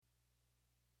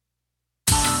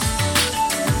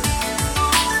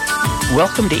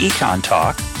Welcome to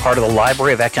EconTalk, part of the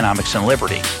Library of Economics and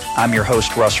Liberty. I'm your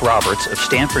host, Russ Roberts of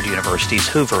Stanford University's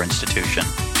Hoover Institution.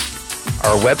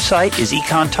 Our website is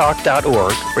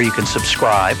econtalk.org, where you can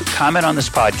subscribe, comment on this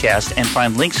podcast, and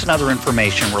find links and other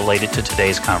information related to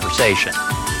today's conversation.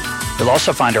 You'll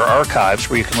also find our archives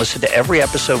where you can listen to every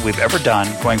episode we've ever done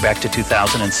going back to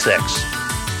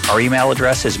 2006. Our email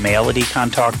address is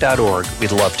mail@econtalk.org.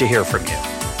 We'd love to hear from you.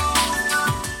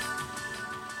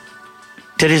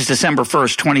 Today is December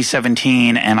 1st,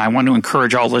 2017, and I want to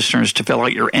encourage all listeners to fill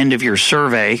out your end-of-year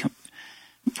survey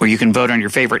where you can vote on your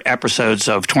favorite episodes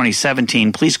of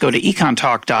 2017. Please go to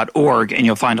econtalk.org, and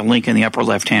you'll find a link in the upper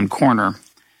left-hand corner.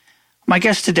 My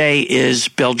guest today is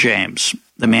Bill James,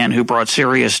 the man who brought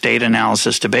serious data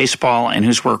analysis to baseball and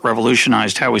whose work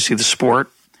revolutionized how we see the sport.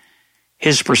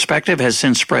 His perspective has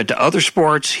since spread to other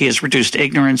sports. He has reduced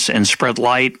ignorance and spread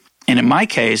light, and in my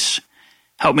case,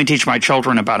 helped me teach my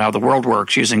children about how the world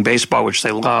works using baseball, which they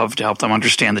love, to help them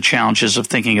understand the challenges of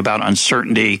thinking about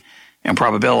uncertainty and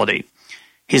probability.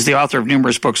 He's the author of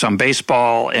numerous books on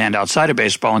baseball and outside of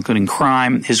baseball, including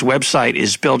crime. His website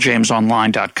is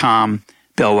BillJamesOnline.com.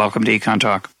 Bill, welcome to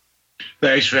EconTalk.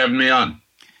 Thanks for having me on.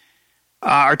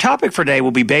 Our topic for today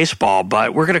will be baseball,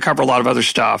 but we're going to cover a lot of other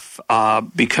stuff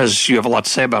because you have a lot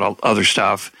to say about other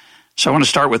stuff. So I want to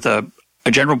start with a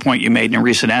general point you made in a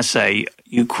recent essay.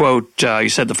 You you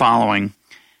said the following: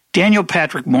 Daniel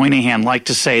Patrick Moynihan liked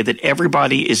to say that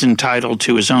everybody is entitled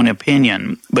to his own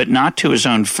opinion, but not to his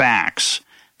own facts.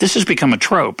 This has become a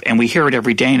trope, and we hear it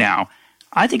every day now.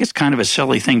 I think it's kind of a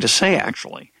silly thing to say,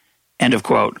 actually. End of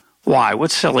quote. Why?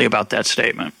 What's silly about that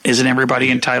statement? Isn't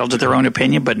everybody entitled to their own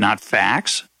opinion, but not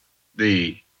facts?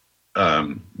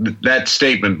 That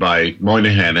statement by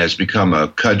Moynihan has become a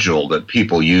cudgel that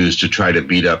people use to try to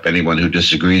beat up anyone who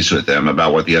disagrees with them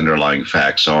about what the underlying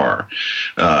facts are.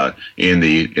 In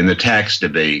the tax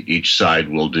debate, each side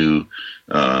will do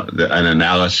an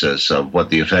analysis of what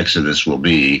the effects of this will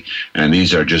be, and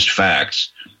these are just facts.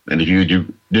 And if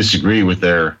you disagree with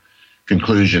their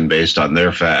conclusion based on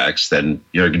their facts, then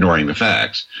you're ignoring the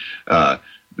facts. The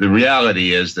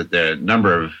reality is that there are a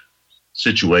number of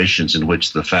situations in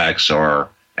which the facts are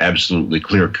absolutely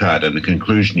clear-cut and the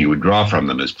conclusion you would draw from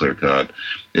them is clear-cut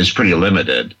is pretty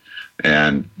limited.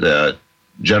 And the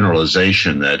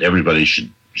generalization that everybody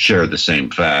should share the same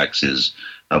facts is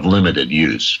of limited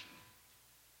use.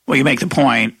 Well, you make the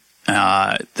point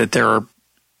that there are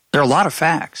a lot of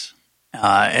facts.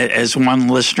 As one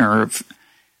listener of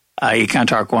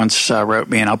EconTalk once wrote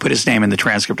me, and I'll put his name in the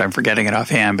transcript, I'm forgetting it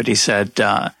offhand, but he said,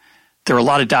 there are a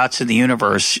lot of dots in the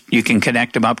universe. You can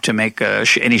connect them up to make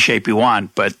any shape you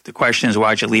want, but the question is,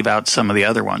 why'd you leave out some of the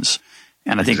other ones?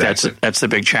 And I think that's the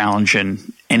big challenge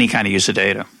in any kind of use of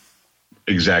data.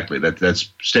 Exactly.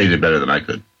 That's stated better than I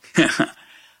could.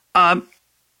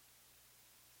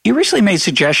 You recently made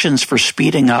suggestions for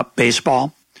speeding up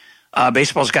baseball.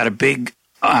 Baseball's got a big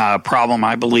problem,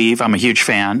 I believe. I'm a huge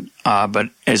fan,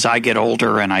 but as I get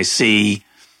older and I see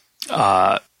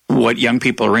what young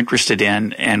people are interested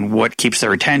in and what keeps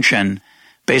their attention,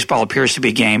 baseball appears to be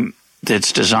a game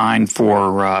that's designed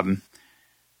for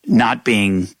not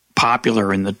being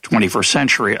popular in the 21st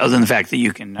century, other than the fact that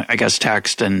you can, I guess,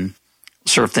 text and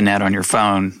surf the net on your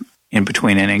phone in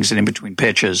between innings and in between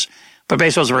pitches. But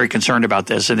baseball's very concerned about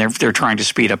this, and they're trying to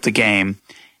speed up the game,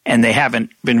 and they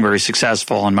haven't been very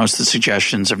successful, and most of the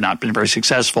suggestions have not been very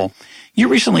successful. You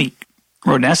recently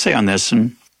wrote an essay on this,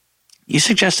 and you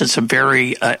suggested a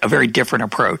very different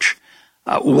approach.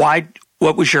 What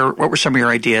were some of your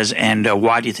ideas, and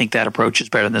why do you think that approach is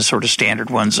better than the sort of standard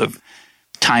ones of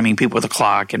timing people with a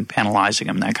clock and penalizing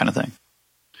them, that kind of thing?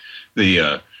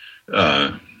 The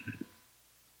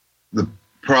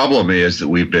problem is that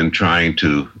we've been trying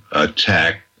to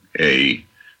attack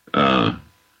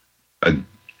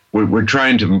we're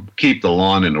trying to keep the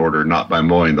lawn in order, not by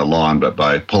mowing the lawn, but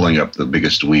by pulling up the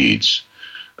biggest weeds.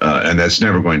 And that's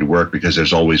never going to work because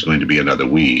there's always going to be another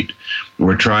weed.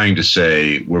 We're trying to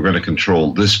say we're going to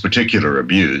control this particular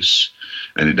abuse,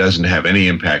 and it doesn't have any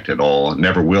impact at all,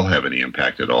 never will have any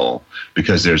impact at all,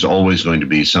 because there's always going to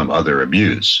be some other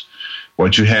abuse.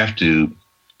 What you have to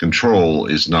control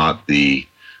is not a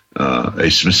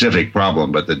specific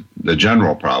problem, but the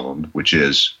general problem, which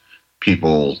is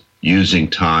people using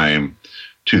time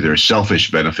to their selfish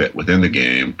benefit within the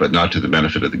game, but not to the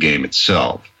benefit of the game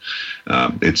itself.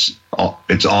 It's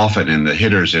often in the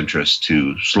hitter's interest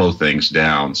to slow things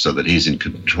down so that he's in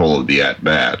control of the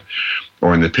at-bat,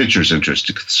 or in the pitcher's interest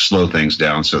to slow things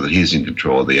down so that he's in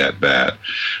control of the at-bat.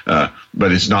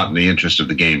 But it's not in the interest of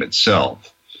the game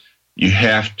itself. You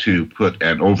have to put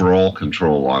an overall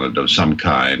control on it of some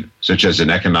kind, such as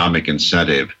an economic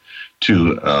incentive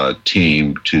to a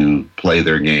team to play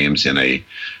their games in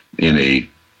an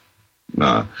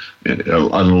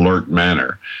alert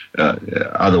manner.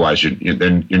 Otherwise,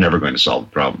 you're never going to solve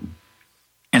the problem.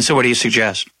 And so what do you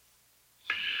suggest?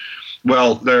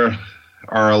 Well, there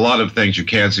are a lot of things you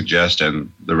can suggest,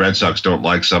 and the Red Sox don't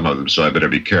like some of them, so I better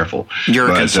be careful.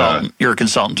 You're a consultant. You're a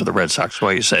consultant to the Red Sox.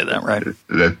 Why you say that, right?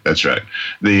 That's right.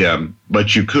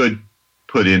 But you could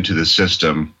put into the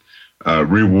system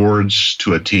rewards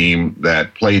to a team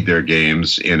that played their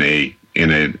games in a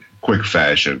quick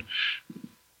fashion.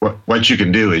 What you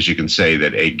can do is you can say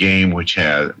that a game which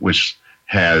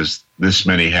has this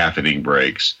many half-inning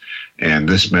breaks and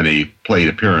this many plate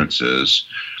appearances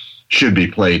should be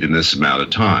played in this amount of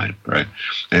time, right?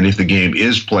 And if the game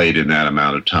is played in that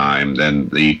amount of time, then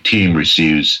the team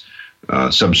receives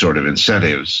some sort of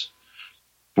incentives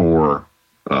for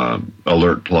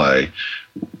alert play.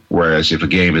 Whereas if a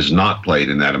game is not played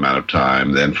in that amount of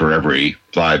time, then for every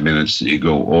 5 minutes that you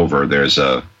go over, there's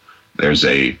a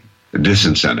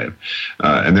disincentive.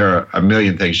 And there are a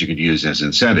million things you could use as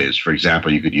incentives. For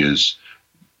example, you could use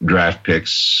draft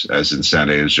picks as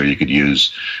incentives, or you could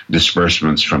use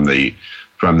disbursements from the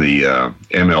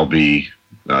MLB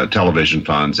television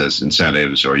funds as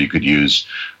incentives, or you could use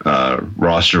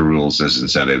roster rules as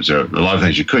incentives. There are a lot of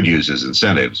things you could use as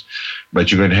incentives,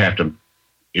 but you're going to have to,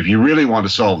 if you really want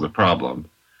to solve the problem,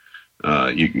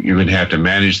 you're going to have to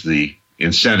manage the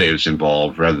incentives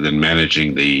involved rather than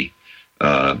managing the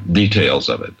details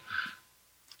of it.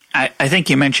 I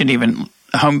think you mentioned even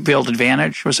home field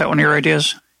advantage. Was that one of your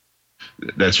ideas?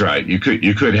 That's right. You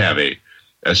could have a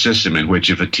system in which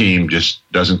if a team just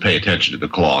doesn't pay attention to the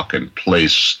clock and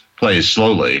plays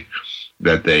slowly,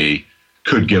 that they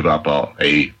could give up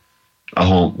a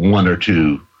home, 1 or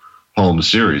 2 home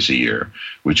series a year,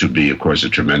 which would be, of course, a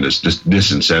tremendous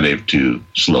disincentive to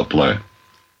slow play.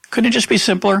 Couldn't it just be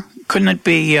simpler? Couldn't it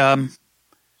be, and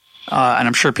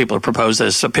I'm sure people have proposed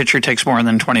this, a pitcher takes more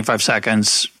than 25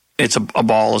 seconds, it's a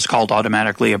ball is called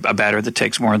automatically, a batter that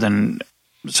takes more than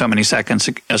so many seconds,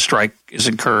 a strike is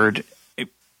incurred.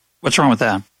 What's wrong with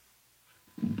that?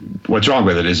 What's wrong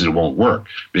with it is it won't work,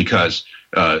 because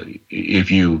if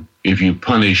you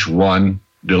punish one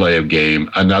delay of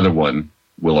game, another one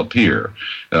will appear.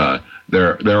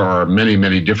 There are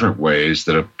many different ways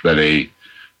that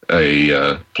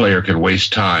a player can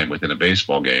waste time within a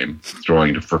baseball game,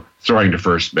 throwing to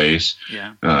first base,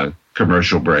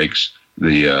 commercial breaks,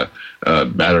 the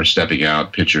batter stepping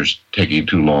out, pitchers taking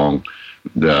too long,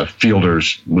 the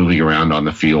fielders moving around on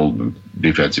the field,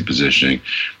 defensive positioning.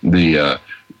 We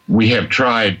have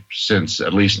tried since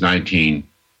at least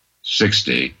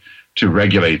 1960 to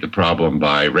regulate the problem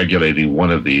by regulating one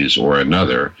of these or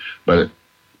another. But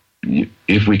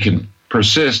if we can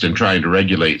persist in trying to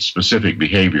regulate specific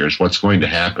behaviors, what's going to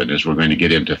happen is we're going to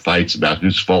get into fights about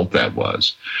whose fault that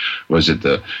was. Was it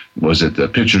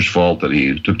the pitcher's fault that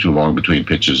he took too long between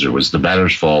pitches, or was the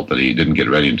batter's fault that he didn't get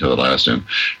ready until the last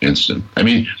instant? I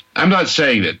mean, I'm not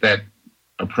saying that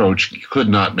approach could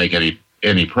not make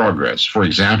any progress. For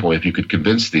example, if you could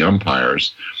convince the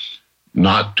umpires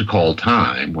not to call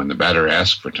time when the batter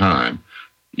asks for time,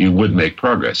 you would make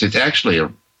progress. It's actually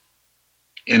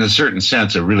in a certain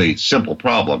sense, a really simple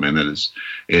problem, and that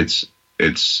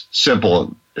it's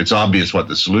simple. It's obvious what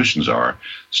the solutions are.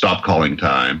 Stop calling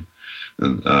time,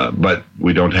 but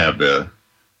we don't have the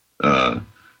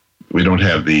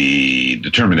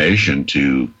determination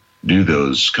to do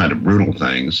those kind of brutal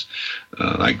things,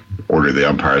 like order the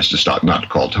umpires to stop, not to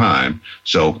call time.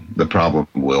 So the problem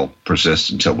will persist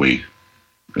until we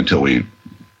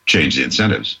change the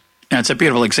incentives. Yeah, it's a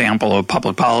beautiful example of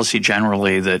public policy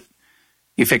generally, that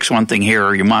you fix one thing here,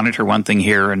 or you monitor one thing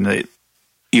here, and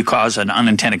you cause an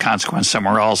unintended consequence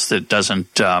somewhere else that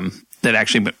doesn't, that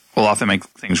actually will often make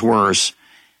things worse.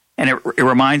 And it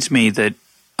reminds me that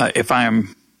I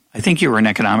think you were an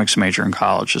economics major in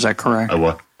college. Is that correct?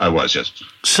 I was, yes.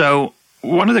 So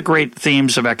one of the great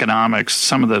themes of economics,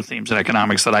 some of the themes in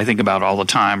economics that I think about all the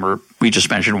time are, we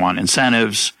just mentioned one,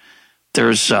 incentives.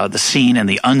 There's the seen and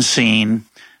the unseen.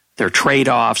 There are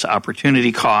trade-offs,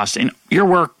 opportunity costs. And your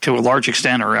work, to a large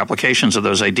extent, are applications of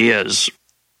those ideas.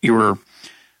 You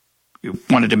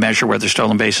wanted to measure whether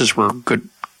stolen bases were good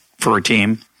for a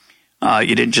team.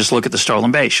 You didn't just look at the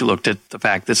stolen base. You looked at the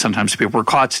fact that sometimes people were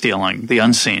caught stealing, the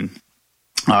unseen.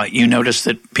 You noticed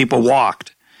that people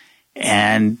walked,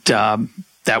 and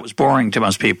that was boring to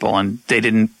most people, and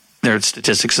their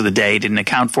statistics of the day didn't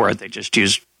account for it. They just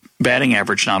used batting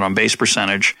average, not on base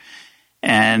percentage.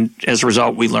 And as a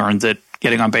result, we learned that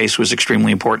getting on base was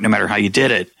extremely important no matter how you did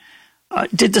it.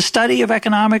 Did the study of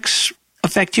economics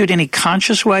affect you in any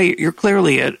conscious way? You're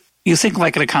clearly you think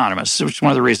like an economist, which is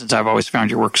one of the reasons I've always found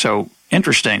your work so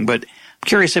interesting. But I'm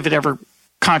curious if it ever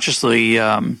consciously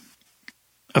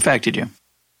affected you.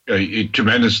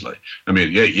 Tremendously. I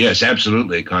mean, yes,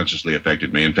 absolutely, it consciously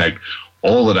affected me. In fact,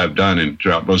 all that I've done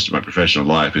throughout most of my professional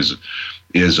life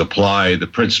is apply the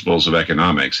principles of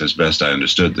economics as best I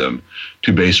understood them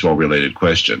to baseball-related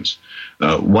questions.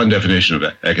 One definition of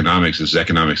economics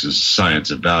is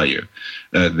science of value.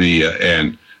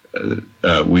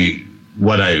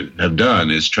 What I have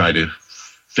done is try to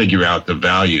figure out the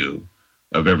value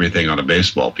of everything on a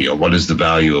baseball field. What is the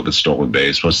value of a stolen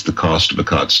base? What's the cost of a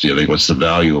caught stealing? What's the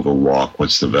value of a walk?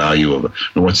 What's the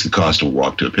cost of a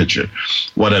walk to a pitcher?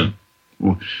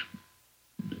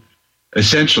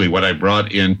 Essentially, what I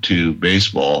brought into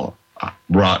baseball, I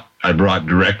brought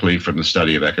directly from the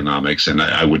study of economics, and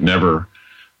I would never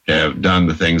have done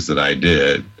the things that I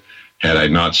did had I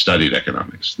not studied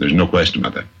economics. There's no question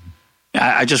about that.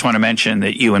 I just want to mention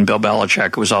that you and Bill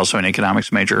Belichick, who was also an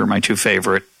economics major, are my two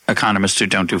favorite economists who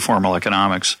don't do formal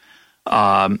economics.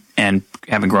 And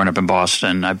having grown up in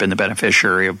Boston, I've been the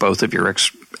beneficiary of both of your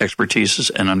expertise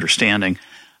and understanding.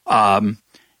 And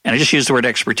I just used the word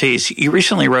expertise. You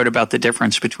recently wrote about the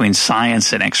difference between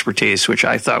science and expertise, which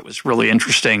I thought was really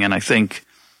interesting. And I think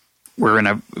we're in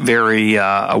a very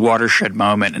a watershed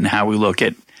moment in how we look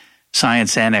at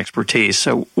science and expertise.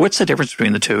 So what's the difference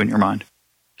between the two in your mind?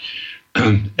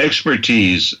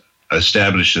 Expertise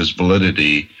establishes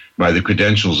validity by the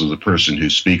credentials of the person who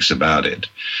speaks about it.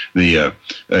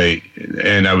 I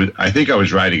think I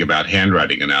was writing about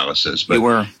handwriting analysis, but you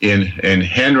were. In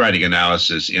handwriting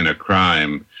analysis in a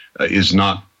crime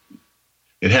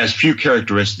it has few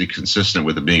characteristics consistent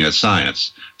with it being a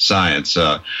science.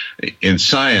 In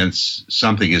science,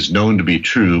 something is known to be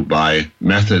true by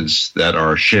methods that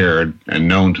are shared and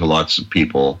known to lots of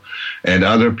people, and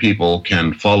other people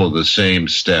can follow the same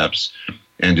steps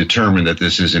and determine that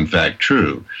this is in fact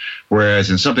true.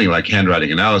 Whereas in something like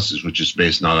handwriting analysis, which is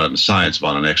based not on science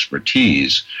but on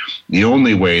expertise, the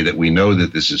only way that we know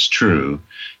that this is true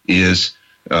is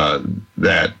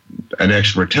that an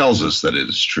expert tells us that it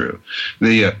is true.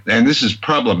 And this is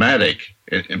problematic,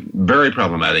 very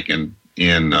problematic in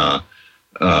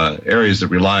areas that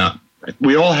rely on.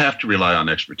 We all have to rely on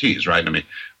expertise, right? I mean,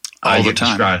 I get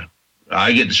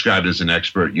described as an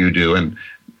expert. You do, and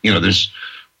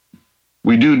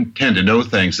we do tend to know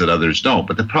things that others don't.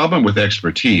 But the problem with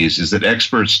expertise is that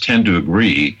experts tend to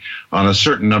agree on a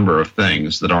certain number of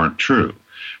things that aren't true.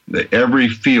 That every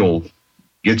field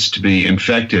gets to be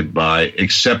infected by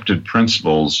accepted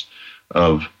principles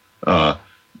of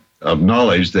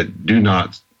knowledge that do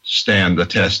not stand the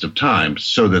test of time,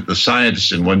 so that the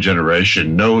scientists in one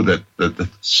generation know that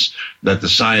the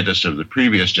scientists of the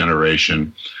previous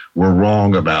generation were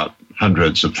wrong about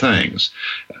hundreds of things.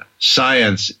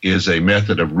 Science is a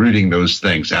method of rooting those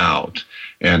things out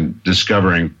and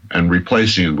discovering and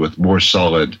replacing them with more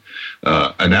solid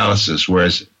analysis,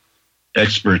 whereas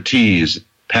expertise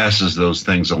passes those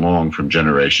things along from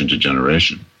generation to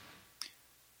generation.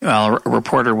 Well, a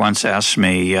reporter once asked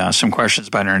me some questions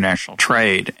about international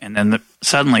trade, and then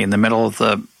suddenly in the middle of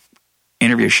the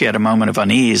interview, she had a moment of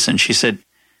unease, and she said,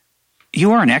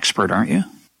 "You are an expert, aren't you?"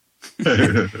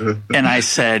 And I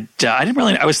said,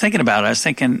 I was thinking about it. I was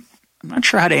thinking, I'm not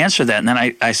sure how to answer that. And then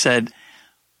I said,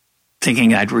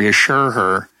 thinking I'd reassure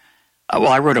her, well,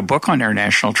 I wrote a book on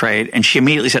international trade, and she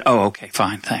immediately said, "Oh, okay,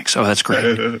 fine, thanks. Oh, that's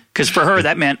great." Because for her,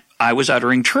 that meant I was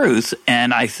uttering truth.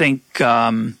 And I think,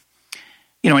 in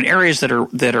areas that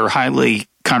are highly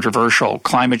controversial,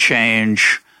 climate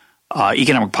change,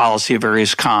 economic policy of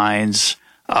various kinds,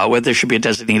 whether there should be a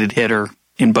designated hitter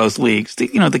in both leagues,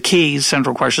 the key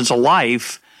central questions of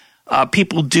life,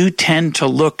 people do tend to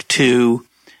look to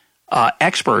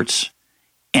experts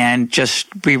and just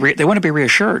they want to be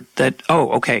reassured that, oh,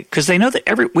 okay, because they know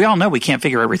that we all know we can't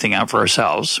figure everything out for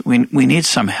ourselves. We need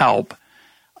some help.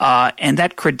 And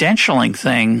that credentialing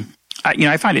thing,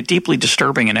 I find it deeply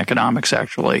disturbing in economics,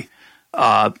 actually.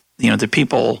 The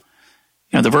people,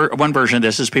 one version of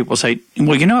this is people say,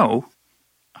 well,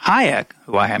 Hayek,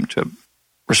 who I happen to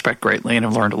respect greatly and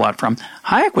have learned a lot from,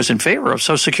 Hayek was in favor of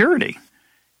Social Security.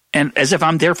 And as if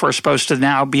I'm therefore supposed to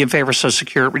now be in favor of Social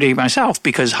Security myself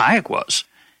because Hayek was.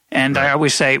 And right. I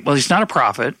always say, well, he's not a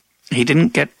prophet. He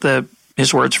didn't get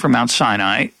his words from Mount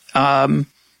Sinai. I'm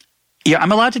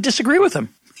allowed to disagree with him.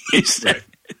 It's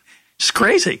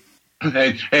crazy.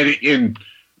 And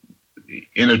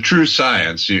in a true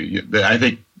science, I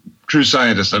think true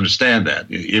scientists understand that.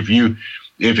 If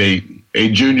a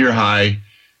junior high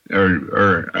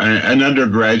or an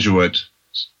undergraduate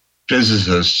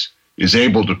physicist is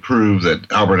able to prove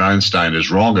that Albert Einstein is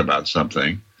wrong about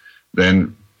something,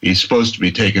 then he's supposed to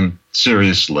be taken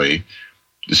seriously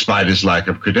despite his lack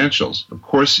of credentials. Of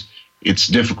course, it's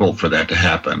difficult for that to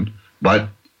happen, but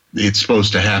it's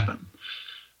supposed to happen.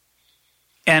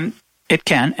 And it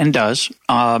can and does.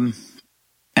 And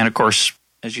of course,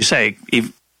 as you say,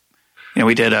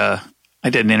 I did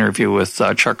an interview with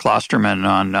Chuck Klosterman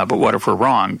on But What If We're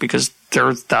Wrong? Because there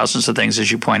are thousands of things,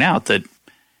 as you point out, that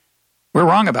we're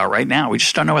wrong about right now. We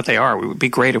just don't know what they are. It would be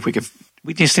great if we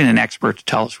just need an expert to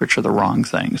tell us which are the wrong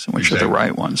things and which are the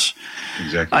right ones.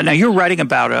 Exactly. Now, you're writing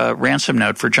about a ransom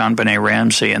note for John Benet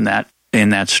Ramsey in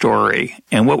that story.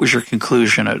 And what was your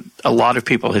conclusion? A lot of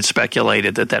people had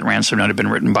speculated that ransom note had been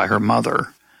written by her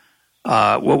mother.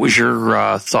 What was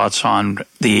your thoughts on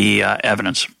the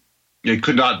evidence? It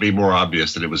could not be more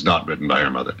obvious that it was not written by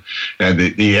her mother.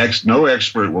 And no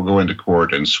expert will go into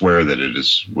court and swear that it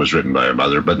was written by her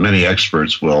mother, but many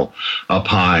experts will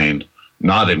opine,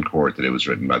 not in court, that it was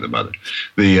written by the mother.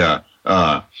 The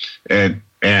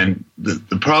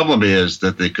problem is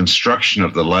that the construction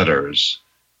of the letters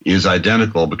is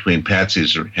identical between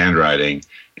Patsy's handwriting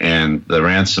and the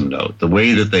ransom note. The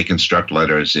way that they construct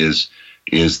letters is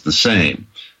the same,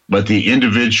 but the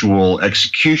individual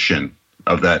execution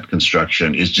of that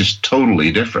construction is just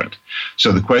totally different.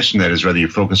 So the question then is whether you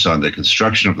focus on the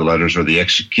construction of the letters or the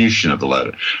execution of the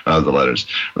letters.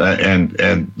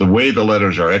 And the way the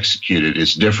letters are executed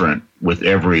is different with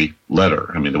every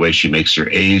letter. I mean, the way she makes her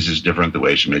A's is different. The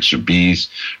way she makes her B's,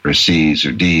 or C's,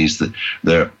 or D's.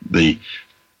 The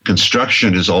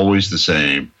construction is always the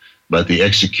same, but the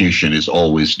execution is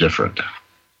always different.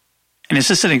 And is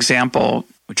this an example,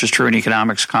 which is true in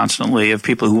economics constantly, of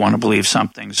people who want to believe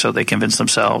something so they convince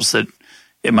themselves that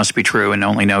it must be true and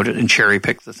only note it and cherry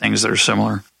pick the things that are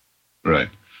similar? Right.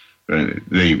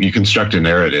 You construct a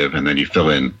narrative and then you fill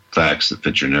in facts that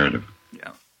fit your narrative.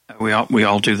 Yeah, we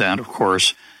all do that, of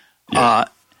course. Yeah.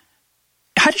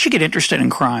 How did you get interested in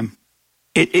crime?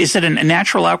 Is it a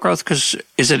natural outgrowth? Because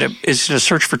is it a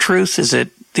search for truth? Is it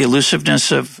the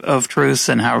elusiveness of truth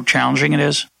and how challenging it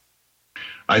is?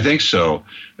 I think so.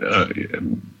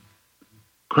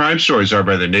 Crime stories are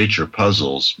by their nature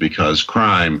puzzles because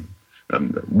crime,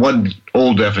 one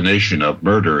old definition of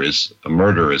murder is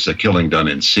a killing done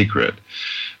in secret.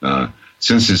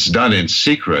 Since it's done in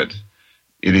secret,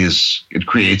 it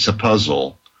creates a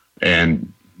puzzle,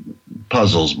 and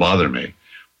puzzles bother me.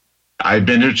 I've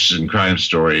been interested in crime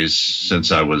stories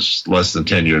since I was less than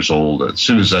 10 years old. As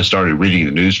soon as I started reading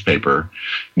the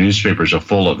newspapers are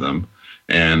full of them.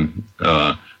 And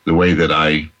the way that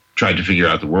I tried to figure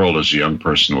out the world as a young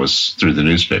person was through the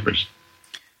newspapers.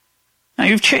 Now,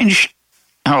 you've changed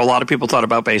how a lot of people thought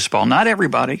about baseball. Not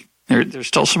everybody. There's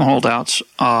still some holdouts.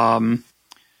 And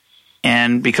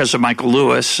because of Michael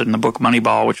Lewis and the book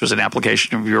Moneyball, which was an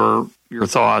application of your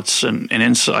thoughts and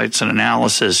insights and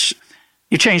analysis,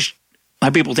 you changed how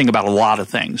people think about a lot of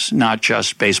things, not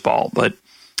just baseball, but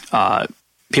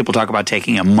people talk about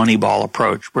taking a Moneyball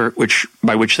approach,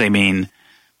 by which they mean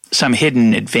some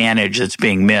hidden advantage that's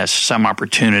being missed, some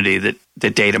opportunity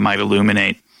that data might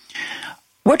illuminate.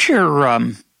 What's your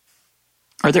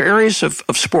are there areas of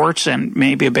sports and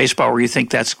maybe of baseball where you think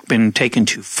that's been taken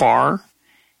too far?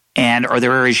 And are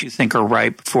there areas you think are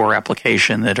ripe for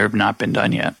application that have not been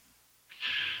done yet?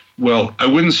 Well, I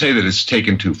wouldn't say that it's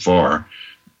taken too far.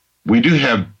 We do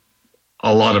have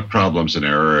a lot of problems in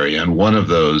our area, and one of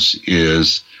those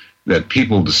is that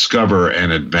people discover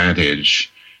an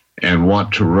advantage and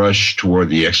want to rush toward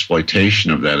the exploitation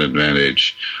of that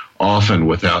advantage, often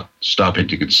without stopping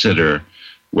to consider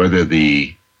whether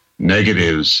the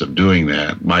negatives of doing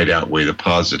that might outweigh the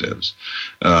positives.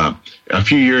 A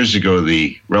few years ago,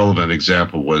 the relevant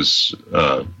example was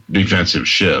defensive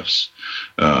shifts.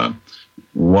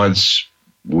 Once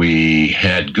we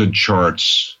had good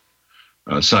charts,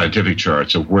 scientific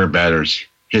charts of where batters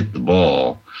hit the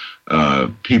ball,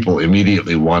 people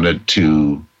immediately wanted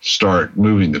to start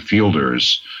moving the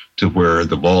fielders to where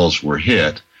the balls were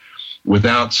hit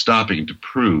without stopping to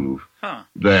prove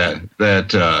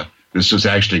that this was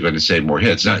actually going to save more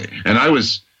hits. And I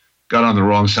got on the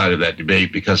wrong side of that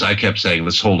debate because I kept saying,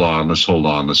 let's hold on,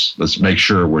 let's make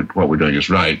sure what we're doing is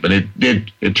right. But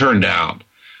it turned out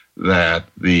that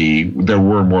there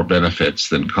were more benefits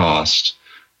than costs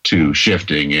to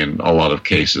shifting in a lot of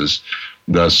cases.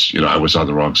 Thus, I was on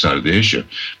the wrong side of the issue.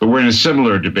 But we're in a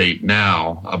similar debate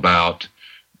now about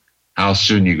how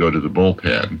soon you go to the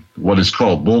bullpen. What is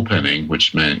called bullpenning,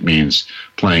 which means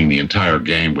playing the entire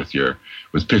game with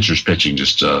pitchers pitching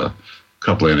just a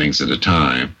couple innings at a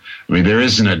time. I mean, there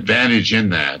is an advantage in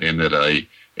that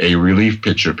a relief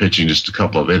pitcher pitching just a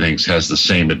couple of innings has the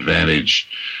same advantage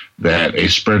that a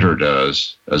sprinter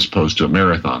does as opposed to a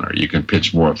marathoner. You can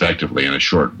pitch more effectively in a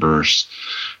short burst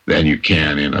than you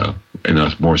can in a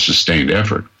more sustained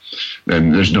effort.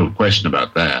 And there's no question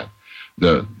about that.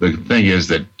 The thing is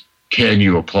that can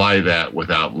you apply that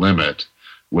without limit,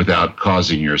 without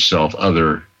causing yourself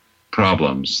other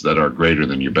problems that are greater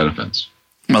than your benefits?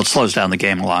 Well, it slows down the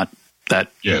game a lot.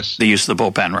 Yes. The use of the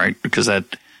bullpen, right? Because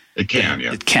it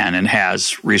can and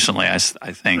has recently, I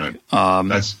think.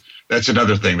 Right. That's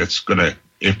another thing that's going to,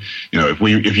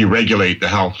 if you regulate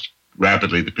how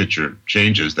rapidly the pitcher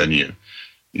changes, then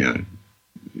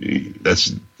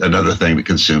that's another thing that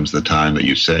consumes the time that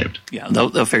you saved. Yeah,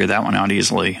 they'll figure that one out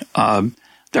easily. That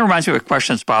reminds me of a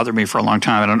question that's bothered me for a long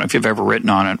time. I don't know if you've ever written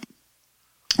on it,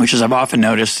 which is I've often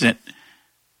noticed that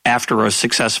after a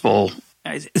successful,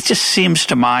 it just seems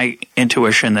to my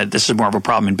intuition that this is more of a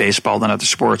problem in baseball than other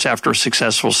sports. After a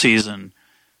successful season,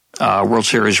 World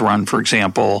Series run, for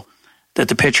example, that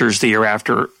the pitchers the year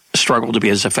after struggle to be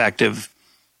as effective,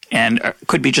 and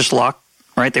could be just luck,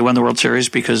 right? They won the World Series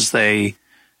because they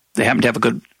happen to have a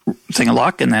good thing of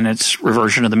luck, and then it's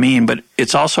reversion of the mean. But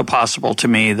it's also possible to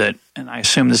me that, and I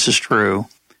assume this is true,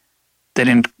 that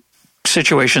in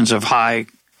situations of high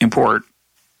import,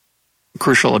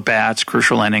 crucial at-bats,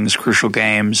 crucial innings, crucial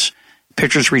games,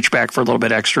 pitchers reach back for a little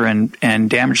bit extra and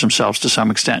damage themselves to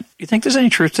some extent. Do you think there's any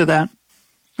truth to that?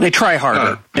 They try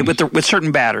harder. With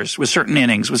certain batters, with certain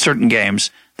innings, with certain games,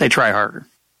 they try harder.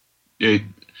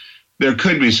 There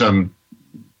could be some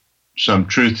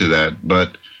truth to that,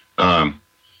 but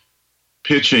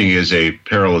pitching is a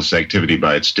perilous activity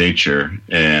by its nature,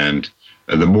 and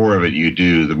the more of it you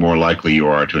do, the more likely you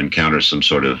are to encounter some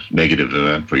sort of negative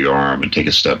event for your arm and take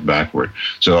a step backward.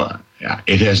 So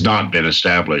it has not been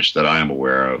established that I am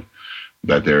aware of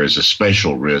that there is a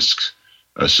special risk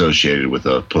associated with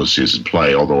a postseason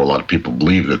play, although a lot of people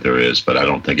believe that there is, but I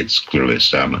don't think it's clearly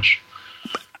established.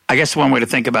 I guess one way to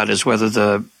think about it is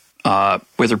whether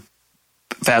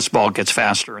fastball gets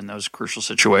faster in those crucial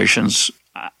situations.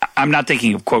 I'm not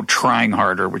thinking of, quote, trying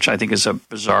harder, which I think is a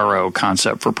bizarro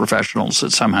concept for professionals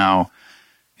that somehow,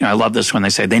 I love this when they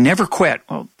say they never quit.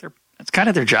 Well, it's kind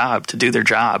of their job to do their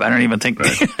job. I don't even think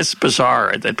it's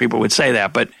bizarre that people would say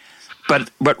that, but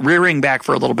rearing back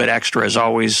for a little bit extra has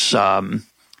always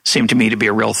seemed to me to be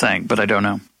a real thing, but I don't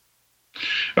know.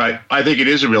 I think it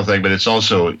is a real thing, but it's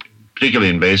also,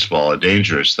 particularly in baseball, a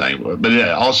dangerous thing. But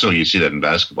also you see that in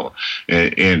basketball.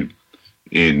 In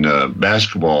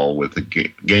basketball, with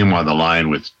the game on the line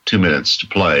with 2 minutes to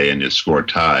play and you score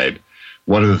tied,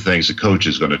 one of the things the coach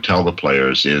is going to tell the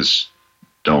players is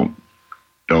don't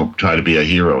try to be a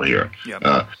hero here.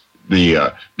 Yep.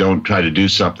 Don't try to do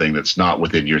something that's not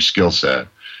within your skill set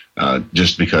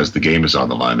just because the game is on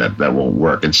the line. That won't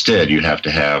work. Instead, you have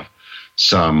to have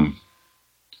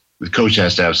the coach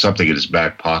has to have something in his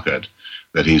back pocket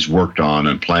that he's worked on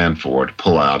and planned for to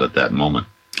pull out at that moment.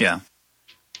 Yeah.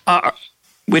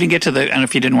 We didn't get to I don't know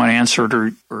if you didn't want to answer it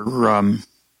or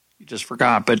you just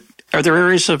forgot, but are there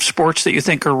areas of sports that you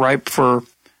think are ripe for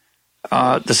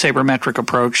the sabermetric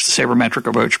approach? The sabermetric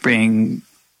approach being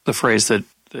the phrase that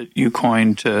you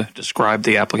coined to describe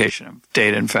the application of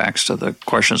data and facts to the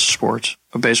questions of sports,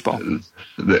 of baseball.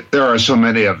 There are so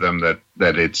many of them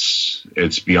that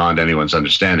it's beyond anyone's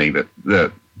understanding.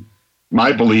 That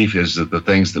my belief is that the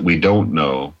things that we don't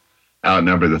know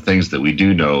outnumber the things that we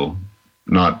do know,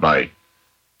 not by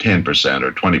 10%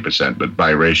 or 20%, but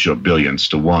by a ratio of billions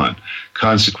to one.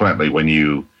 Consequently, when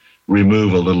you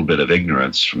remove a little bit of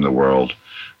ignorance from the world,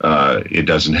 it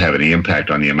doesn't have any impact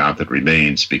on the amount that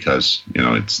remains because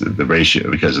it's the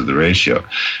ratio. Because of the ratio.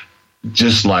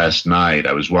 Just last night,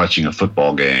 I was watching a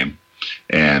football game,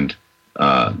 and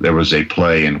there was a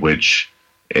play in which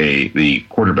the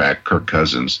quarterback, Kirk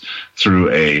Cousins, threw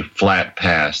a flat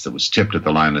pass that was tipped at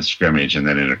the line of scrimmage and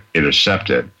then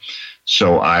intercepted.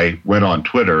 So I went on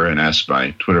Twitter and asked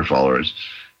my Twitter followers,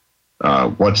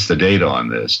 what's the data on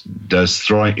this? Is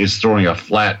throwing a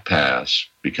flat pass,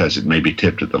 because it may be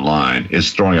tipped at the line,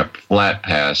 is throwing a flat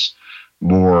pass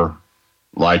more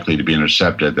likely to be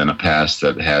intercepted than a pass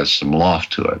that has some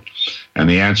loft to it? And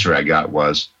the answer I got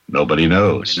was, nobody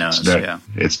knows.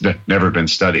 It's never been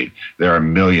studied. There are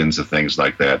millions of things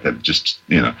like that just,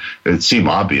 it seem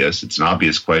obvious. It's an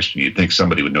obvious question. You'd think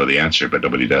somebody would know the answer, but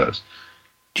nobody does.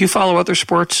 Do you follow other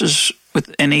sports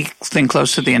with anything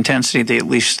close to the intensity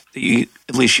that you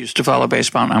at least used to follow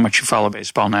baseball, and how much you follow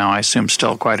baseball now? I assume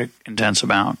still quite an intense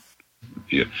amount.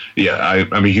 Yeah.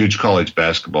 I'm a huge college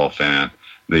basketball fan.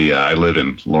 I live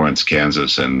in Lawrence,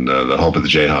 Kansas, and the home of the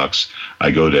Jayhawks.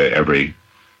 I go to every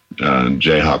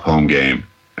Jayhawk home game.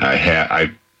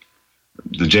 The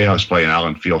Jayhawks play in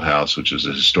Allen Fieldhouse, which is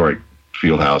a historic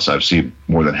Fieldhouse. I've seen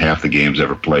more than half the games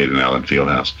ever played in Allen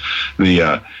Fieldhouse.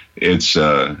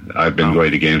 I've been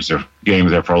going to games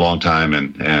there for a long time,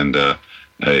 and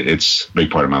it's a big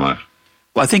part of my life.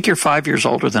 Well, I think you're 5 years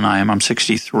older than I am. I'm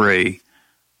 63.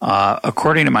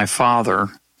 According to my father,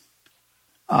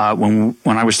 when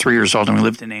I was 3 years old and we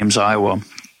lived in Ames, Iowa,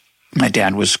 my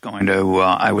dad was going to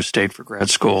Iowa State for grad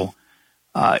school.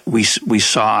 We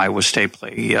saw Iowa State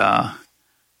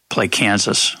play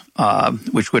Kansas,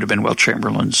 which would have been Will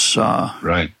Chamberlain's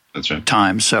right. That's right.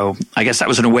 time. So I guess that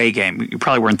was an away game. You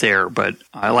probably weren't there, but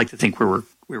I like to think we were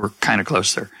kind of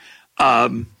close there.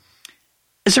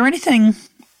 Is there anything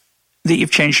that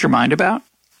you've changed your mind about,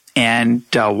 and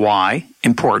why?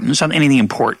 Importance? Anything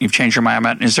important you've changed your mind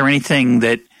about? Is there anything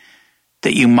that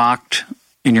you mocked,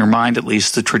 in your mind at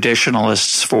least, the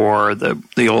traditionalists for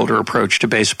the older approach to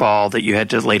baseball that you had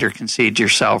to later concede to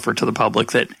yourself or to the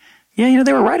public that,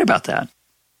 they were right about that?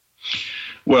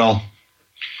 Well,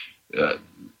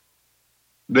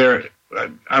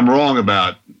 I'm wrong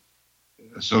about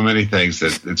so many things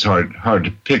that it's hard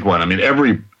to pick one. I mean,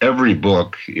 every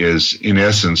book is in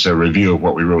essence a review of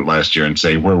what we wrote last year and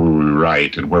saying where were we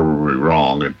right and where were we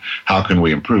wrong and how can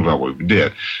we improve on what we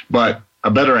did. But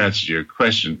a better answer to your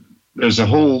question, there's a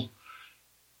whole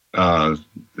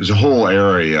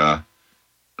area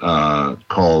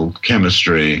called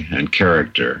chemistry and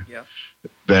character. Yep.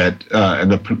 That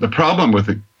and the problem with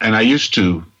it, and I used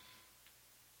to,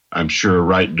 I'm sure,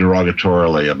 write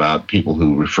derogatorily about people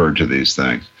who referred to these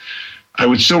things. I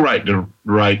would still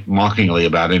write mockingly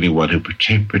about anyone who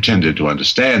pretended to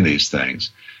understand these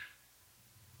things.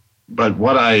 But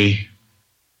what I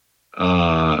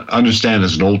understand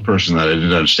as an old person that I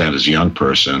didn't understand as a young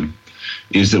person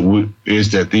is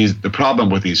that the problem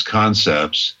with these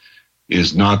concepts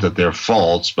is not that they're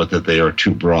false, but that they are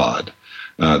too broad.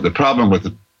 The problem with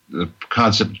the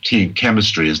concept of team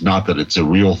chemistry is not that it's a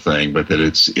real thing, but that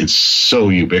it's so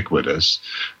ubiquitous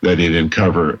that it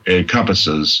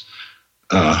encompasses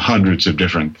hundreds of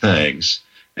different things.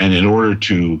 And in order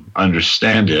to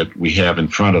understand it, we have in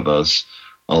front of us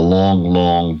a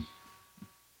long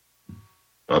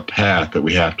path that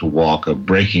we have to walk of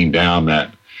breaking down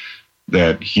that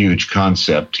huge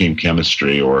concept, team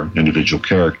chemistry or individual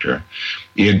character,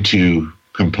 into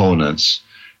components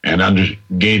and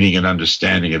gaining an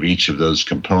understanding of each of those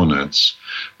components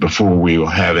before we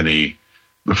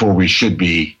should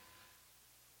be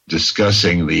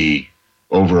discussing the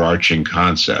overarching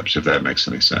concepts, if that makes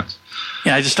any sense.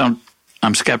 Yeah,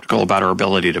 I'm skeptical about our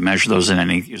ability to measure those in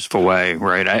any useful way,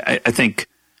 right? I think,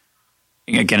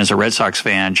 again, as a Red Sox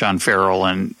fan, John Farrell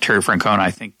and Terry Francona, I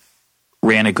think,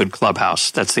 ran a good clubhouse.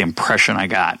 That's the impression I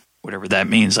got, whatever that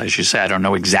means. As you said, I don't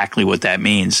know exactly what that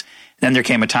means. Then there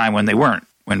came a time when they weren't,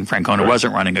 when Francona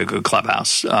wasn't running a good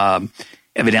clubhouse.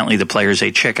 Evidently, the players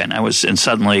ate chicken. And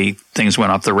suddenly things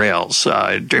went off the rails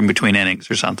in between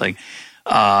innings or something.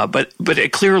 But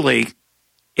clearly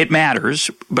it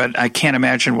matters. But I can't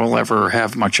imagine we'll ever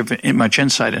have much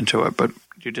insight into it. But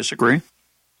do you disagree?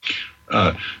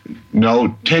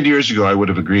 No. 10 years ago, I would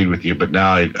have agreed with you. But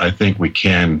now I think we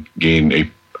can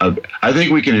gain I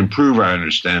think we can improve our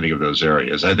understanding of those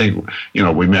areas. I think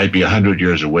we might be 100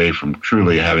 years away from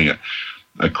truly having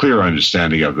a clear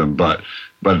understanding of them, but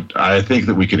I think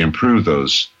that we can improve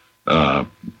those our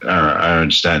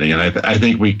understanding, and I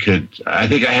think we could. I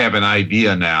think I have an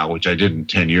idea now, which I didn't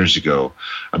 10 years ago,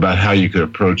 about how you could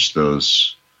approach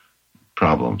those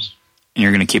problems. And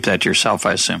you're going to keep that to yourself,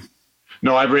 I assume.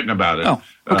 No, I've written about it. Oh,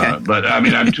 okay. But I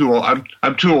mean, I'm too old.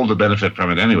 I'm too old to benefit from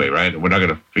it anyway, right? We're not going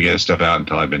to figure this stuff out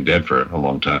until I've been dead for a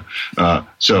long time.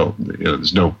 So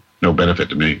there's no benefit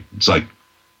to me. It's like.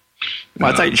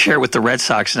 Well, I thought you'd share it with the Red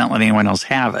Sox and not let anyone else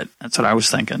have it. That's what I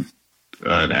was thinking.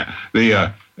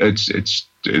 It's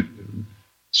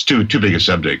too big a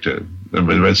subject. The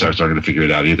Red Sox aren't going to figure it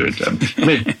out either.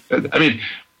 I mean,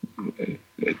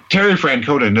 Terry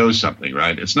Francona knows something,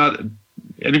 right? It's not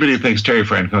anybody who thinks Terry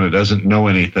Francona doesn't know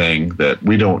anything that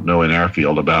we don't know in our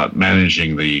field about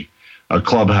managing a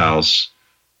clubhouse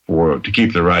to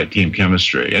keep the right team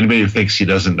chemistry. Anybody who thinks he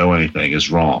doesn't know anything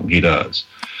is wrong. He does.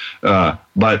 But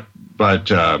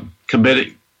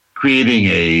creating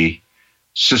a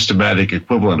systematic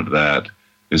equivalent of that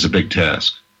is a big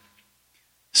task.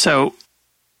 So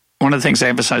one of the things I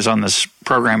emphasize on this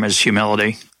program is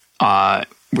humility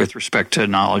with respect to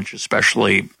knowledge,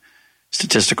 especially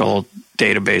statistical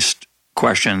data-based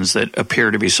questions that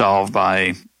appear to be solved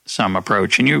by some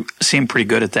approach. And you seem pretty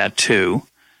good at that too.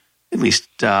 At least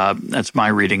that's my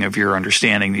reading of your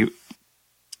understanding.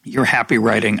 You're happy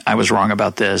writing, I was wrong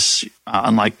about this,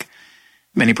 unlike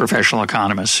many professional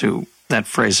economists who that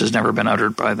phrase has never been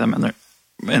uttered by them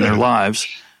in their lives.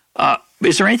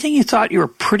 Is there anything you thought you were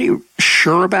pretty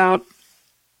sure about,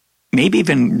 maybe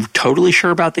even totally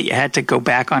sure about, that you had to go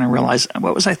back on and realize,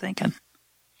 what was I thinking?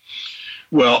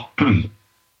 Well,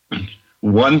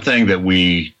 one thing that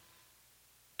we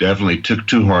definitely took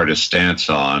too hard a stance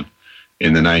on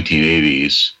in the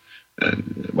 1980s,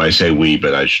 I say we,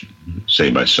 but I should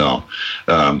say myself,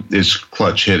 is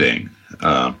clutch hitting.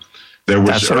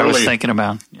 That's what I was thinking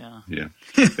about. Yeah.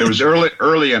 There was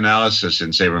early analysis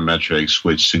in sabermetrics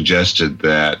which suggested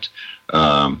that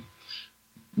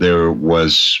there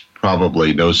was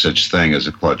probably no such thing as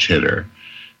a clutch hitter.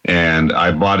 And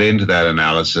I bought into that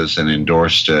analysis and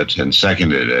endorsed it and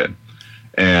seconded it.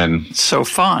 And it's so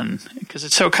fun because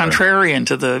it's so contrarian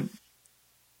to the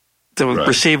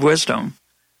received wisdom.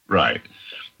 Right.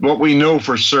 What we know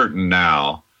for certain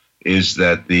now is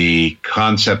that the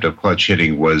concept of clutch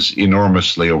hitting was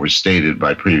enormously overstated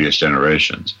by previous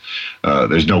generations.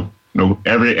 There's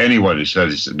anyone who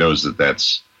studies it knows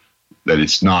that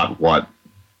it's not what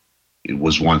it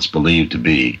was once believed to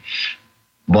be.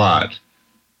 But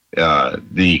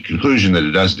the conclusion that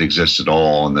it doesn't exist at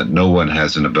all and that no one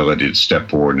has an ability to step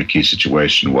forward in a key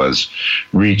situation was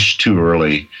reached too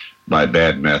early by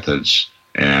bad methods,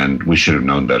 and we should have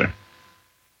known better.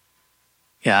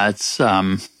 Yeah, it's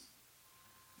the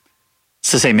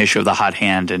same issue of the hot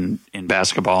hand in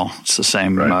basketball. It's the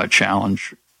same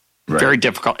challenge. Right. Very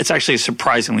difficult. It's actually a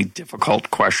surprisingly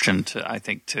difficult question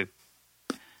to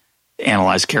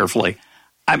analyze carefully.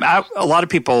 A lot of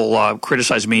people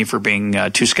criticize me for being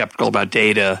too skeptical about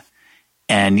data,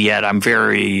 and yet I'm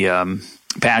very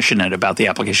passionate about the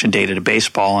application of data to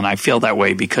baseball, and I feel that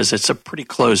way because it's a pretty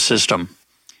closed system.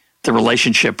 The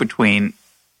relationship between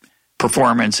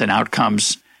performance and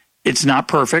outcomes, it's not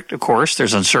perfect, of course.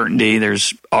 There's uncertainty.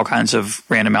 There's all kinds of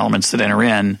random elements that enter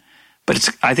in. But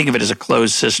I think of it as a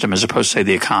closed system as opposed to, say,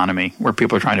 the economy, where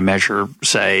people are trying to measure,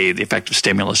 say, the effect of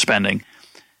stimulus spending.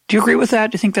 Do you agree with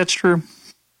that? Do you think that's true?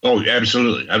 Oh,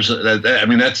 absolutely. Absolutely.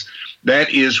 That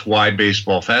is why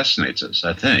baseball fascinates us,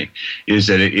 I think, is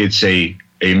that it's a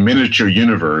miniature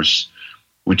universe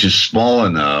which is small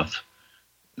enough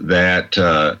that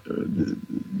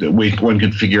one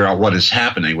can figure out what is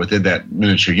happening within that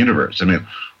miniature universe. I mean,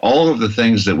 all of the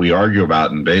things that we argue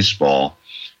about in baseball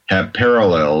have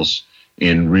parallels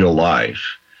in real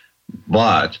life.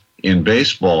 But in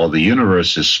baseball, the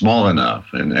universe is small enough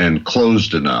and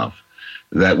closed enough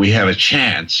that we have a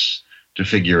chance to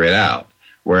figure it out.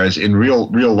 Whereas in real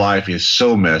life is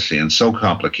so messy and so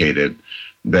complicated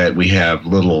that we have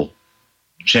little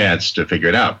chance to figure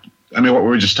it out. I mean, what we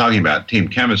were just talking about, team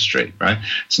chemistry, right?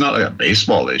 It's not like a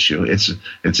baseball issue. It's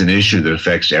an issue that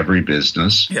affects every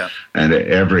business and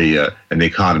every and the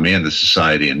economy and the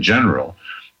society in general.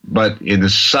 But in the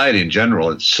society in general,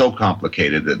 it's so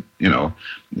complicated that,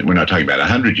 we're not talking about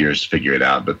 100 years to figure it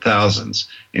out, but thousands.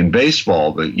 In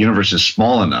baseball, the universe is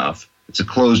small enough. It's a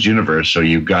closed universe, so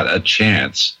you've got a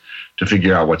chance to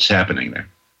figure out what's happening there.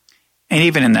 And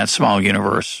even in that small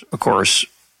universe, of course,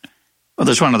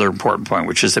 there's one other important point,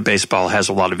 which is that baseball has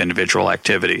a lot of individual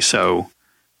activity, so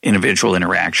individual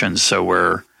interactions. So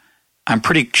where I'm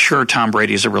pretty sure Tom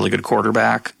Brady is a really good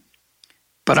quarterback,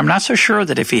 but I'm not so sure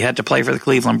that if he had to play for the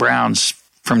Cleveland Browns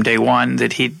from day one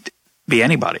that he'd be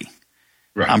anybody.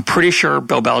 Right. I'm pretty sure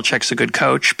Bill Belichick's a good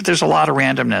coach, but there's a lot of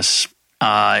randomness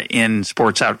in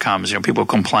sports outcomes. People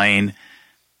complain.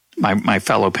 My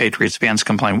fellow Patriots fans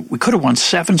complain, we could have won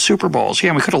 7 Super Bowls. Yeah,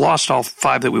 and we could have lost all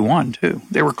 5 that we won, too.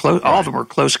 They were close. All of them were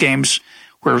close games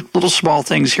where little small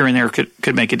things here and there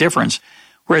could make a difference.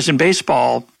 Whereas in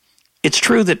baseball, it's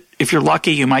true that if you're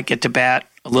lucky, you might get to bat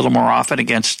a little more often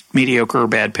against mediocre or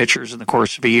bad pitchers in the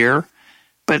course of a year.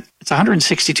 But it's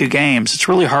 162 games. It's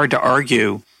really hard to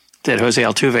argue that Jose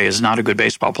Altuve is not a good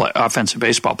offensive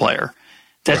baseball player.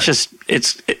 That's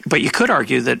but you could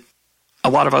argue that a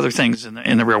lot of other things in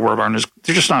the real world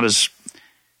they're just not as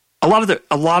a lot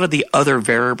of the other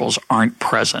variables aren't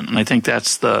present, and I think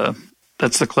that's the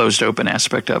closed open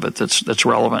aspect of it that's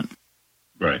relevant.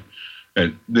 Right.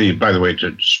 And by the way,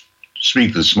 to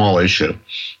speak to the small issue,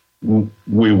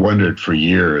 we wondered for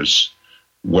years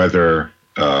whether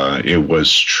it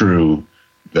was true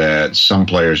that some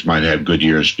players might have good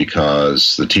years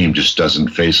because the team just doesn't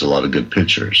face a lot of good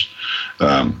pitchers.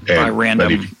 By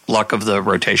random luck of the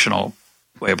rotational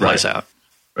way it plays out.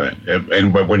 Right.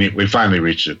 But when we finally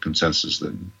reached a consensus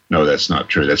that no, that's not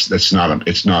true. It's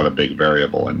not a big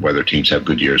variable in whether teams have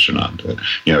good years or not.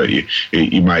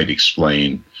 You might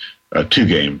explain a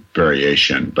 2-game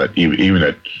variation, but even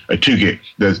a 2-game,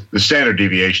 the standard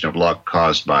deviation of luck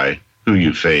caused by who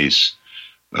you face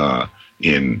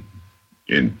in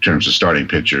terms of starting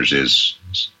pitchers is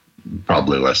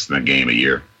probably less than a game a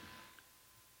year.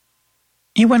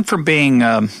 He went from being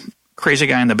a crazy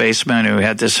guy in the basement who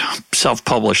had this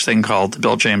self-published thing called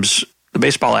the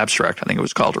Baseball Abstract, I think it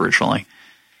was called originally,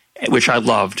 which I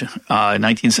loved. In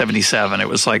 1977,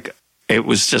 it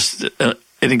was just an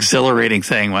exhilarating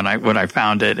thing when I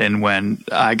found it and when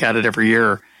I got it every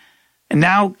year. And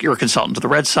now you're a consultant to the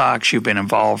Red Sox. You've been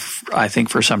involved, I think,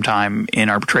 for some time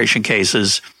in arbitration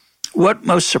cases. What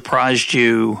most surprised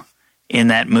you in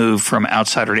that move from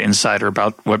outsider to insider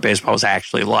about what baseball is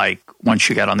actually like once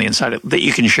you got on the inside, that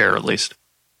you can share at least?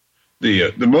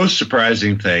 The most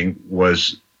surprising thing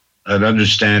was an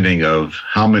understanding of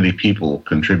how many people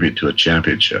contribute to a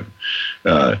championship.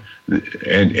 And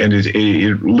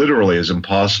it literally is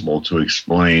impossible to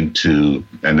explain to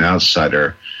an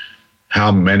outsider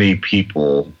how many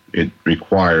people it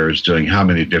requires doing how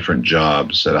many different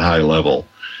jobs at a high level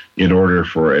in order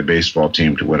for a baseball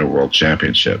team to win a world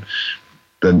championship.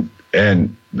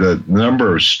 And the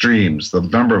number of streams, the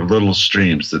number of little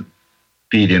streams that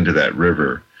feed into that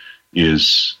river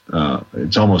is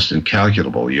it's almost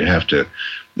incalculable. You have to,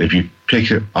 if you pick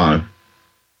it on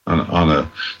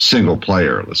a single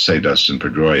player, let's say Dustin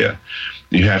Pedroia,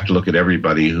 you have to look at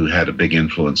everybody who had a big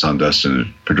influence on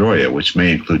Dustin Pedroia, which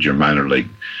may include your minor league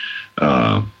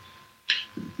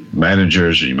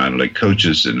managers or your minor league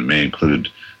coaches, and it may include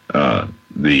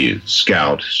the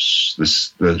scout,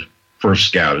 the first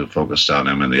scout who focused on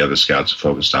him and the other scouts who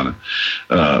focused on him.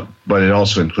 But it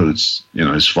also includes,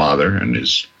 his father and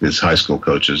his high school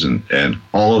coaches, and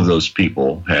all of those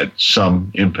people had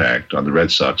some impact on the Red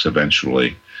Sox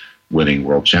eventually winning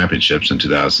world championships in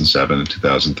 2007 and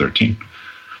 2013.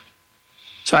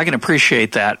 So I can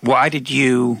appreciate that. Why did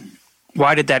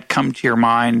that come to your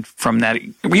mind from that?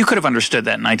 You could have understood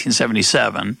that in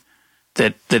 1977,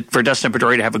 that for Dustin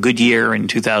Pedroia to have a good year in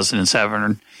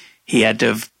 2007, he had to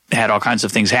have had all kinds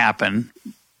of things happen.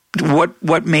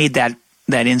 What made that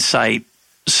insight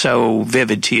so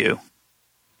vivid to you?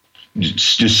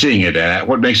 Just seeing it.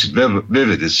 What makes it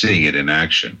vivid is seeing it in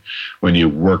action. When you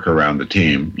work around the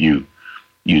team,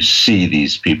 you see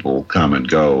these people come and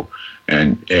go,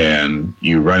 and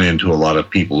you run into a lot of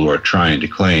people who are trying to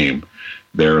claim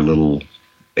their little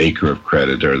acre of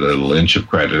credit or their little inch of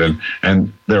credit,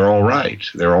 and they're all right.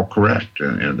 They're all correct,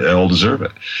 and they all deserve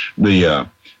it.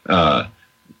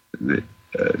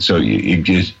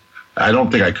 I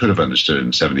don't think I could have understood it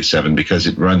in 77 because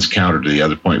it runs counter to the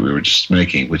other point we were just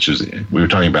making, which is we were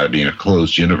talking about it being a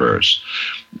closed universe.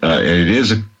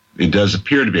 And it does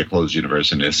appear to be a closed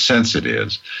universe, in a sense it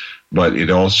is, but it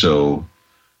also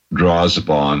draws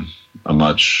upon a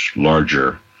much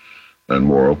larger and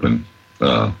more open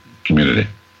community.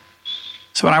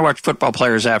 So when I watch football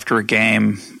players after a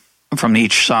game from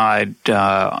each side,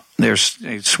 they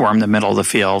swarm the middle of the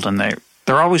field, and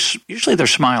usually they're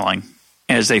smiling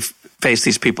as they face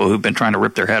these people who've been trying to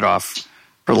rip their head off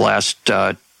for the last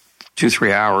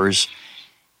 2-3 hours.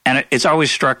 And it's always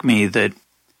struck me that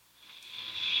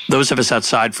those of us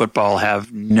outside football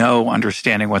have no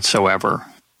understanding whatsoever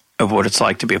of what it's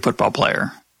like to be a football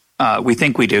player. We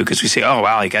think we do because we say, oh,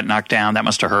 wow, he got knocked down. That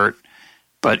must have hurt.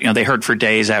 But, they hurt for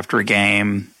days after a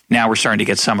game. Now we're starting to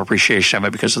get some appreciation of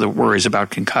it because of the worries about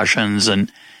concussions.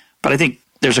 But I think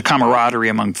there's a camaraderie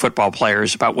among football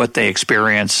players about what they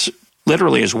experience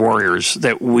literally as warriors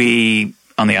that we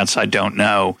on the outside don't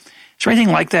know. Is there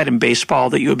anything like that in baseball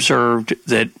that you observed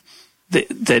that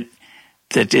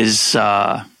is,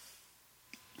 I'll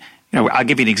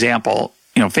give you an example.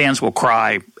 Fans will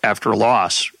cry after a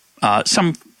loss.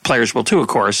 Some players will too, of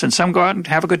course, and some go out and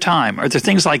have a good time. Are there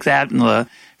things like that in the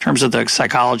terms of the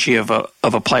psychology of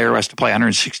a player who has to play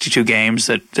 162 games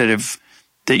that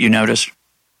you noticed?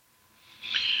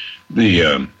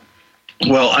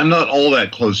 Well, I'm not all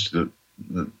that close to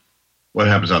what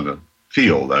happens on the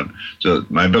field, so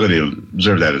my ability to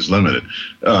observe that is limited.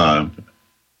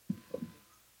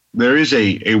 There is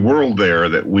a world there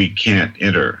that we can't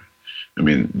enter. I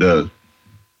mean,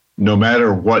 no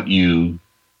matter what an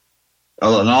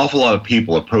awful lot of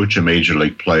people approach a major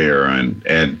league player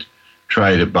and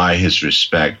try to buy his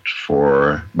respect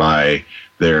by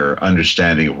their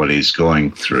understanding of what he's going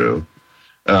through.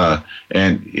 And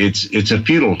it's a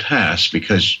futile task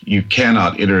because you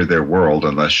cannot enter their world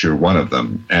unless you're one of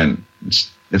them, and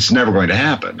it's never going to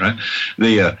happen, right?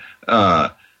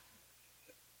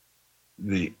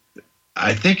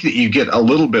 I think that you get a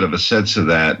little bit of a sense of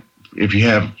that if you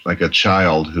have like a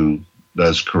child who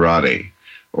does karate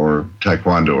or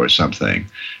taekwondo or something.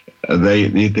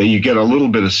 You get a little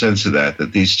bit of sense of that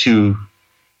these two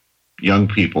young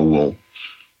people will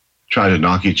try to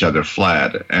knock each other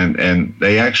flat, and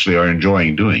they actually are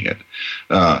enjoying doing it.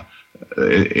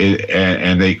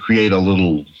 And they create a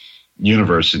little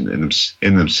universe in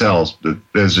themselves, but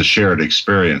there's a shared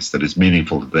experience that is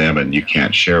meaningful to them, and you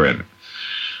can't share in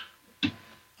it.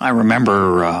 I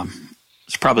remember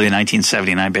it's probably a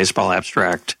 1979 baseball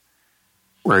abstract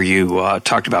where you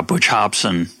talked about Butch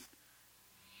Hobson,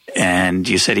 and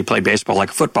you said he played baseball like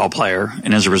a football player,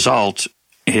 and as a result,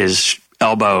 his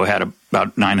elbow had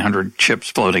about 900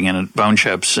 chips floating in it, bone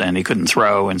chips, and he couldn't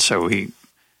throw, and so he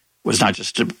was not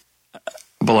just a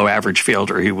below average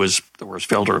fielder, he was the worst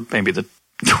fielder of maybe the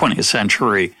 20th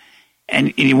century.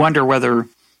 And you wonder whether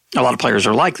a lot of players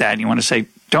are like that, and you want to say,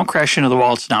 don't crash into the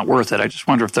wall, it's not worth it. I just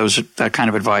wonder if that kind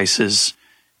of advice is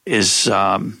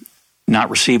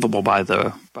not receivable by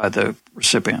the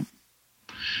recipient.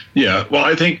 Yeah, well,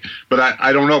 I think, but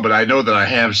I don't know, but I know that I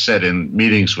have said in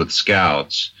meetings with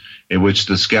scouts in which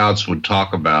the scouts would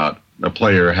talk about a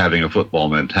player having a football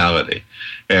mentality.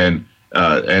 And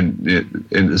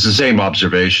it's the same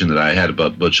observation that I had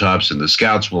about Butch Hobson. The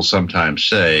scouts will sometimes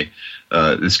say,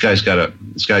 "This guy's got a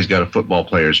football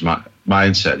player's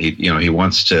mindset. He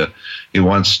wants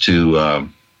to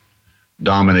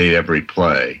dominate every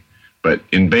play. But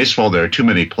in baseball, there are too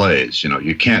many plays.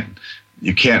 You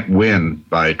can't win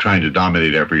by trying to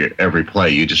dominate every play.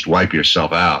 You just wipe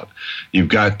yourself out. You've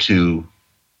got to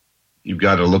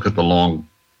look at the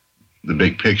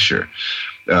big picture."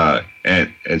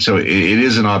 And so it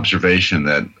is an observation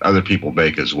that other people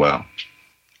make as well.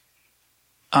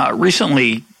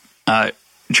 Recently,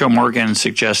 Joe Morgan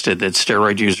suggested that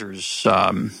steroid users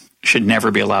should never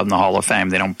be allowed in the Hall of Fame.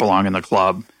 They don't belong in the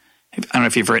club. I don't know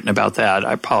if you've written about that.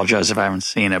 I apologize if I haven't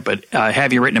seen it, but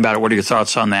have you written about it? What are your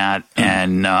thoughts on that?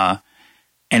 And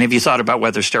have you thought about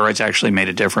whether steroids actually made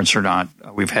a difference or not?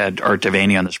 We've had Art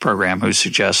Devaney on this program who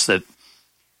suggests that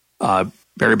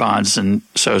Barry Bonds and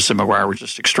Sosa McGuire were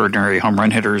just extraordinary home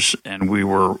run hitters, and we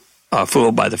were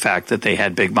fooled by the fact that they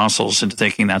had big muscles into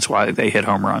thinking that's why they hit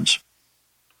home runs.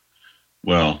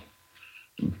 Well,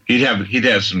 he'd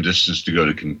have some distance to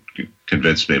go to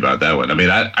convince me about that one. I mean,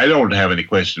 I don't have any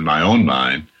question in my own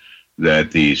mind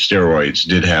that the steroids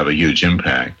did have a huge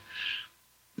impact.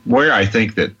 Where I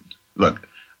think that, look,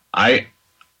 I'll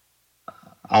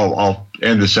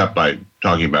end this up by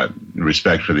talking about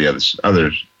respect for the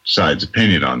other side's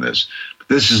opinion on this. But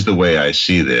this is the way I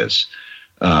see this.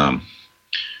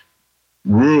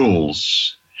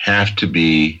 Rules have to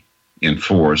be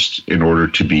enforced in order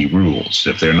to be rules.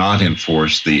 If they're not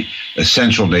enforced, the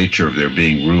essential nature of there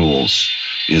being rules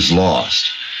is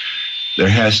lost. There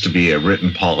has to be a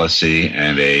written policy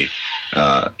and a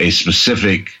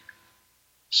specific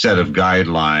set of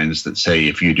guidelines that say,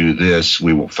 if you do this,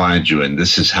 we will find you, and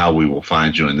this is how we will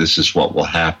find you, and this is what will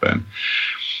happen.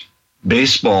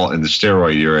 Baseball in the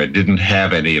steroid era didn't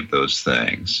have any of those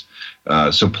things.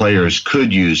 So players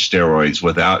could use steroids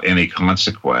without any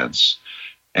consequence.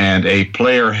 And a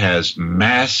player has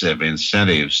massive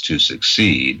incentives to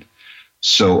succeed.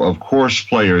 So, of course,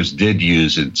 players did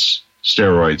use its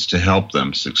steroids to help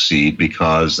them succeed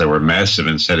because there were massive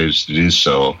incentives to do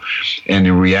so. And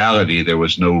in reality, there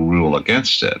was no rule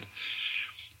against it.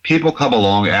 People come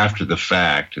along after the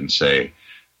fact and say,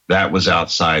 that was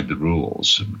outside the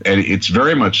rules. And it's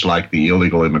very much like the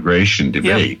illegal immigration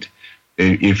debate. Yep.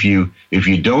 If you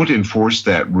don't enforce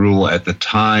that rule at the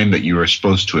time that you are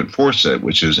supposed to enforce it,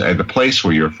 which is at the place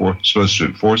where you're supposed to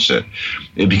enforce it,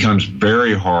 it becomes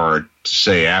very hard to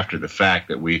say after the fact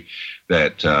that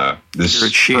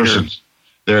this person,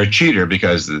 they're a cheater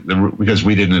because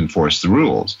we didn't enforce the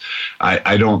rules.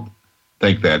 I don't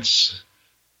think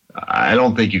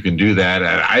you can do that.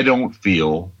 I don't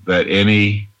feel that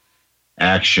any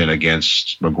action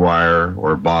against McGuire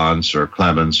or Bonds or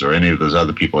Clemens or any of those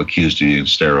other people accused of using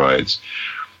steroids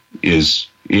is,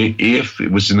 if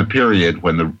it was in a period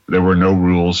when there were no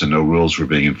rules and no rules were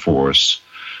being enforced,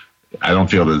 I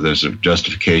don't feel that there's a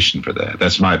justification for that.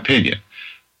 That's my opinion.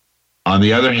 On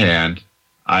the other hand,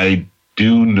 I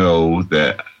do know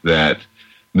that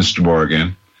Mr.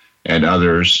 Morgan and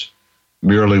others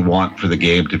merely want for the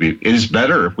game to be. It is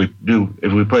better if we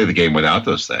play the game without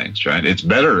those things, right? It's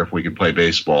better if we can play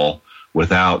baseball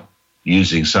without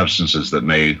using substances that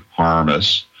may harm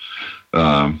us,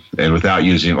 and without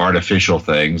using artificial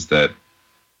things that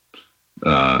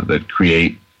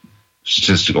create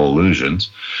statistical illusions.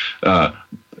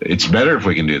 It's better if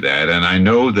we can do that. And I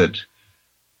know that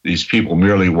these people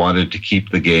merely wanted to keep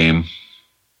the game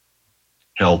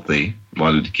healthy,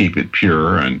 wanted to keep it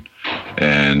pure, and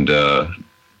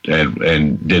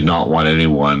did not want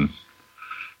anyone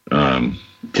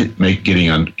getting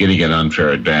an unfair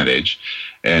advantage.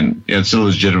 And it's a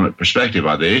legitimate perspective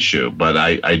on the issue, but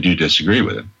I do disagree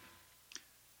with it.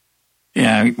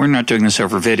 Yeah, we're not doing this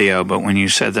over video, but when you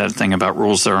said that thing about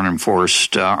rules that aren't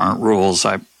enforced aren't rules,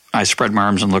 I spread my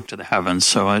arms and looked to the heavens.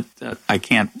 So I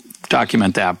can't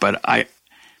document that, but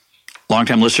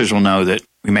longtime listeners will know that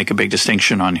we make a big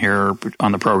distinction on here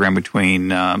on the program between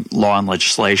law and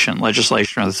legislation.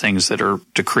 Legislation are the things that are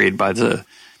decreed by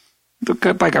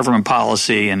by government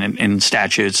policy and in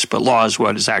statutes, but law is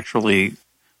what is actually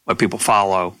what people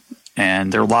follow.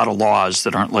 And there are a lot of laws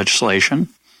that aren't legislation,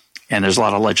 and there's a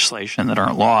lot of legislation that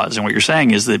aren't laws. And what you're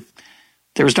saying is that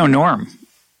there was no norm.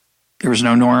 There was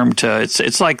no norm to.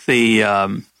 It's like there's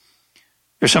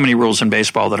so many rules in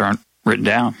baseball that aren't written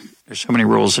down. There's so many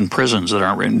rules in prisons that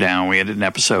aren't written down. We had an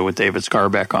episode with David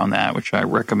Scarbeck on that, which I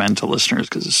recommend to listeners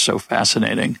because it's so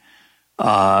fascinating.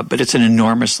 But it's an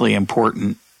enormously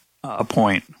important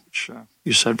point, which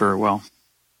you said very well.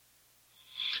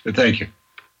 Thank you.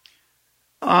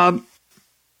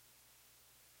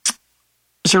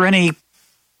 Is there any,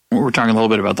 we're talking a little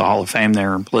bit about the Hall of Fame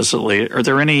there implicitly, are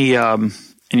there any, and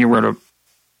you wrote a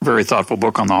very thoughtful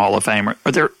book on the Hall of Fame,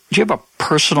 do you have a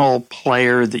personal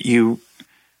player that you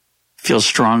feel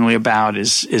strongly about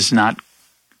is not,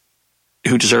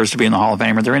 who deserves to be in the Hall of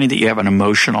Fame? Are there any that you have an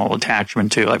emotional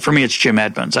attachment to? Like for me, it's Jim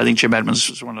Edmonds. I think Jim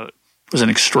Edmonds was an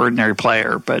extraordinary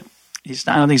player, but I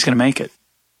don't think he's going to make it.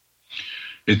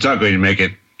 It's not going to make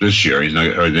it this year. He's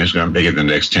going to make it in the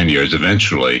next 10 years.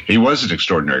 Eventually, he was an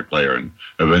extraordinary player, and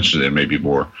eventually there may be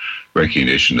more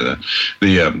recognition to that.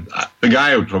 The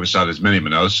guy I would focus on is Manny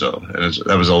Minoso, and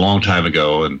that was a long time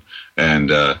ago, and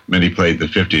Manny played the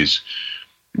 50s.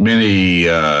 Manny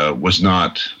was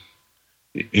not.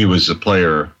 He was a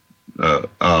player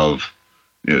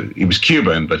he was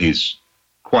Cuban, but he's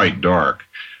quite dark,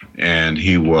 and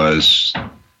he was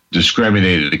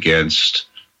discriminated against.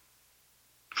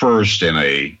 First, in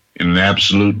an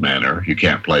absolute manner, you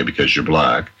can't play because you're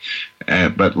black,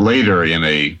 but later in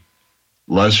a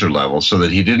lesser level, so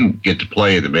that he didn't get to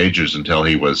play in the majors until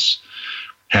he was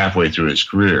halfway through his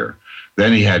career.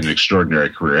 Then he had an extraordinary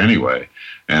career anyway,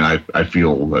 and I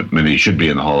feel that Manny should be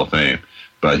in the Hall of Fame,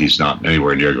 but he's not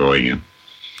anywhere near going in.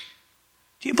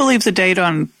 Do you believe the date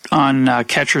on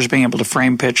catchers being able to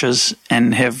frame pitches,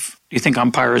 and do you think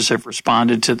umpires have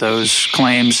responded to those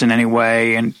claims in any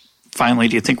way? And finally,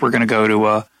 do you think we're going to go to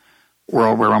a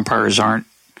world where umpires aren't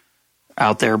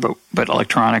out there, but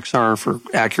electronics are for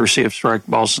accuracy of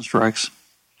balls and strikes?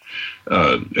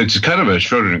 It's kind of a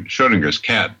Schrodinger's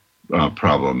cat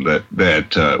problem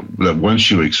that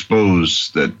once you expose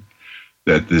that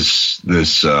this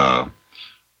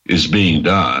is being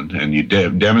done, and you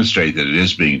demonstrate that it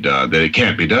is being done, that it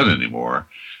can't be done anymore.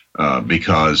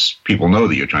 Because people know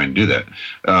that you're trying to do that.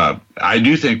 I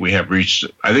do think we have reached.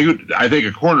 I think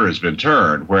a corner has been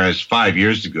turned. Whereas 5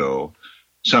 years ago,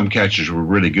 some catchers were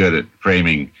really good at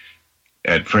framing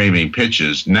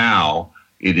pitches. Now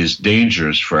it is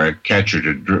dangerous for a catcher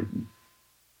to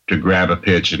grab a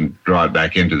pitch and draw it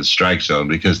back into the strike zone,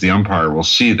 because the umpire will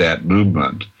see that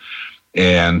movement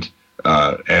and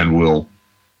will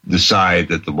decide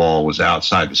that the ball was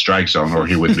outside the strike zone, or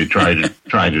he would be trying to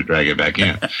drag it back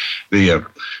in.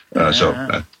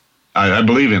 So I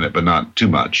believe in it, but not too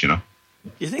much, Do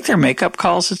you think there are makeup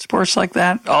calls at sports like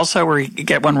that? Also, where you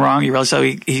get one wrong, you realize,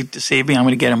 he deceived me, I'm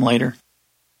going to get him later.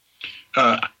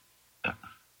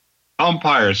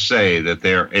 Umpires say that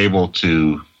they're able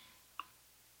to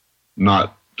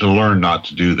learn not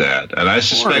to do that, and I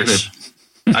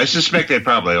suspect they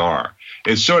probably are.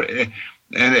 It's sort of.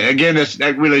 And again,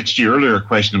 that relates to your earlier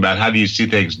question about how do you see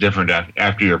things different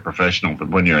after you're a professional from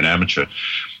when you're an amateur.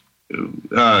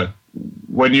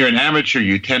 When you're an amateur,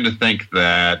 you tend to think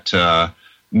that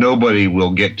nobody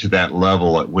will get to that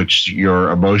level at which your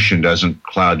emotion doesn't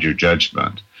cloud your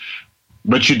judgment.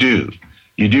 But you do.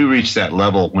 You do reach that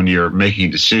level when you're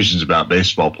making decisions about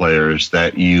baseball players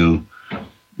that you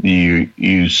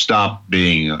stop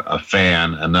being a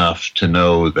fan enough to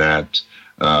know that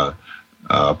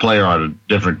a player on a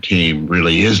different team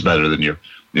really is better than you.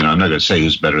 I'm not going to say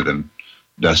who's better than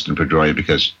Dustin Pedroia,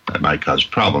 because that might cause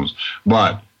problems.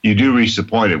 But you do reach the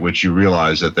point at which you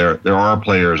realize that there are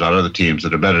players on other teams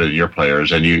that are better than your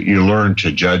players, and you learn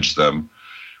to judge them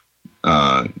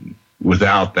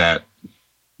without that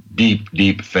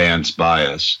deep fans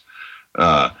bias.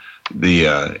 And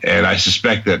I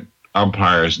suspect that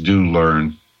umpires do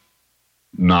learn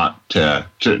to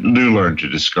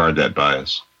discard that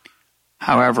bias.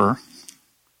 However,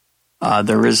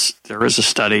 there is a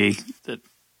study that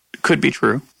could be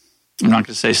true. I'm not going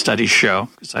to say studies show,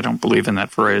 because I don't believe in that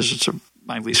phrase. It's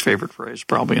my least favorite phrase,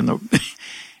 probably in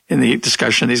the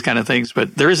discussion of these kind of things.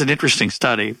 But there is an interesting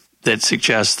study that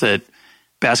suggests that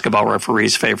basketball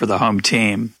referees favor the home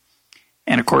team,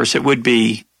 and of course, it would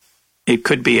be it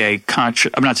could be I'm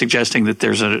not suggesting that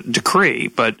there's a decree,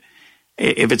 but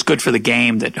if it's good for the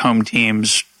game that home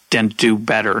teams tend to do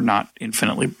better, not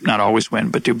always win,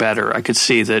 but do better, I could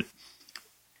see that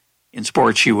in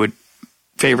sports you would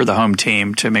favor the home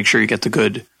team to make sure you get the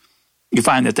good. You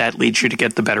find that leads you to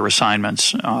get the better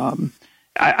assignments.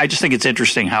 I just think it's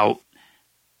interesting how,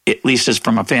 at least as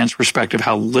from a fan's perspective,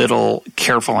 how little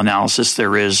careful analysis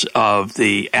there is of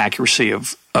the accuracy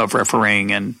of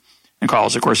refereeing and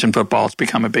calls. Of course, in football, it's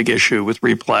become a big issue with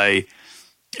replay,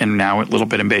 and now a little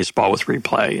bit in baseball with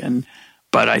replay.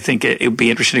 But I think it would be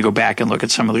interesting to go back and look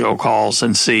at some of the old calls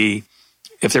and see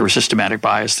if there was systematic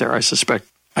bias there. I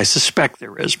suspect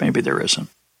there is. Maybe there isn't.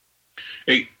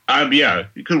 Hey, yeah,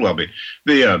 it could well be.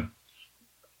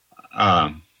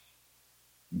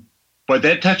 But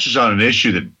that touches on an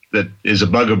issue that is a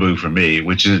bugaboo for me,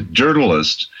 which is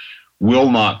journalists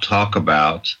will not talk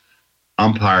about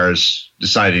umpires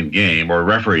deciding the game or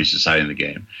referees deciding the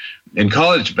game. In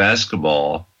college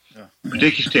basketball,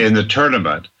 particularly in the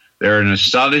tournament, there are an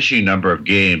astonishing number of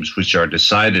games which are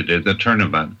decided in the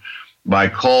tournament by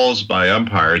calls by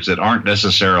umpires that aren't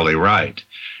necessarily right.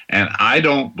 And I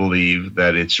don't believe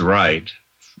that it's right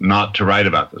not to write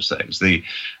about those things.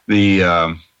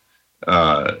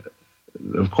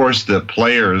 Of course, the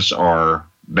players are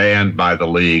banned by the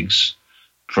leagues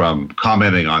from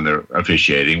commenting on their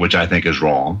officiating, which I think is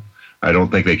wrong. I don't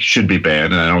think they should be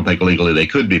banned, and I don't think legally they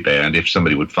could be banned if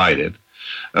somebody would fight it.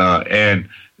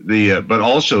 But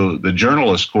also the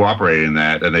journalists cooperate in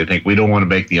that, and they think we don't want to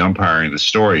make the umpiring the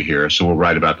story here, so we'll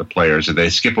write about the players, and they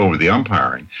skip over the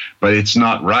umpiring. But it's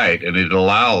not right, and it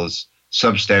allows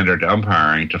substandard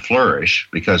umpiring to flourish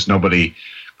because nobody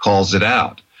calls it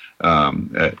out.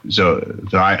 So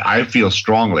I feel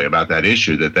strongly about that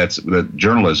issue that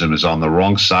journalism is on the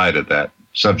wrong side of that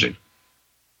subject.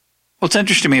 Well, it's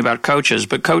interesting to me about coaches,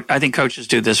 but I think coaches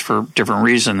do this for a different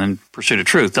reason than pursuit of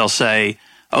truth. They'll say,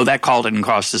 oh, that call didn't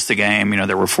cost us the game.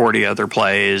 There were 40 other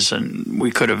plays, and we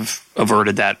could have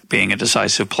averted that being a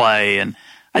decisive play. And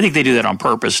I think they do that on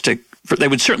purpose. They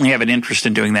would certainly have an interest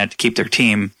in doing that to keep their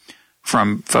team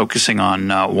from focusing on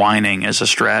whining as a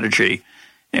strategy.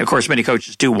 And of course, many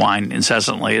coaches do whine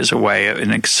incessantly as a way.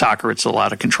 In soccer, it's a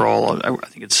lot of control. I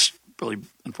think it's really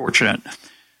unfortunate.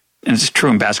 And it's true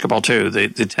in basketball, too, the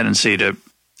tendency to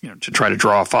try to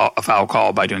draw a foul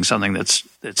call by doing something that's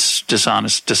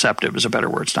dishonest. Deceptive is a better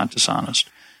word. It's not dishonest.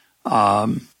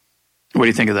 What do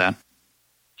you think of that?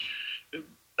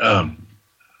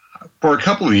 For a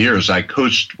couple of years, I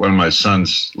coached one of my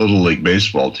son's Little League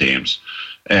baseball teams,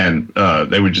 and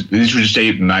these were just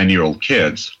 8 and 9-year-old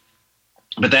kids.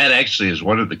 But that actually is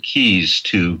one of the keys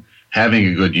to having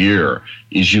a good year,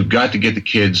 is you've got to get the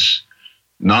kids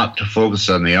not to focus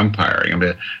on the umpiring. I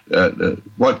mean,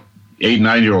 what 8 and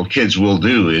 9-year-old kids will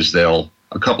do is a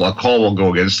call will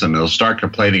go against them. They'll start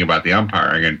complaining about the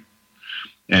umpiring,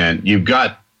 and you've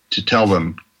got to tell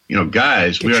them,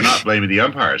 guys, we are not blaming the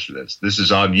umpires for this. This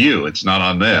is on you. It's not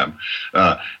on them.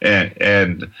 Of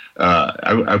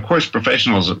course,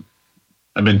 professionals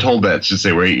have been told that since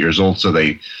they were 8 years old, so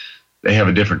they have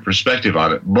a different perspective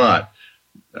on it. But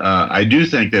I do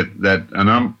think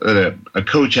that a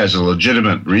coach has a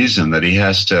legitimate reason that he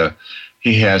has to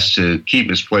keep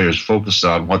his players focused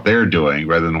on what they're doing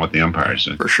rather than what the umpires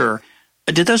do. For sure.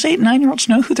 Did those 8 and 9-year-olds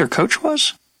know who their coach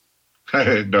was? No,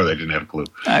 they didn't have a clue.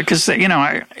 Because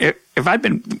if I'd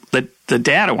been the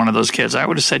dad of one of those kids, I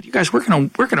would have said, "You guys, we're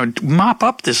gonna mop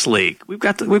up this league. We've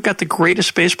got the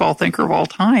greatest baseball thinker of all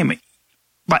time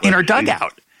in our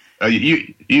dugout."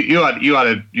 You ought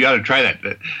to try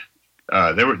that.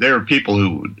 There were people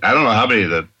who, I don't know how many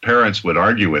of the parents would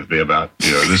argue with me about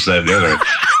this, that, and the other.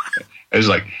 It's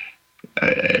like,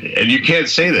 and you can't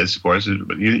say this, of course,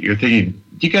 but you're thinking,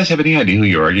 do you guys have any idea who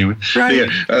you're arguing with? Right.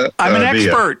 I'm an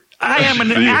expert. I am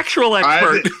an actual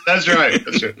expert. That's right.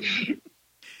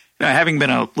 Having been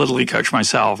a Little League coach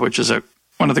myself, which is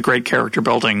one of the great character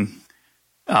building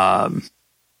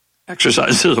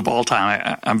exercises of all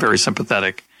time, I'm very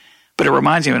sympathetic. But it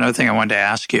reminds me of another thing I wanted to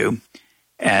ask you.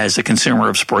 As a consumer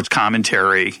of sports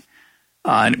commentary,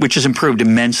 which has improved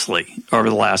immensely over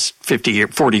the last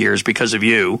 40 years because of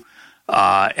you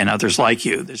and others like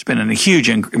you. There's been a huge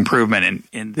improvement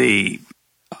in the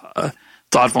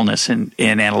thoughtfulness and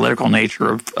analytical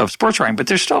nature of sports writing, but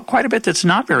there's still quite a bit that's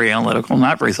not very analytical,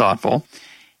 not very thoughtful.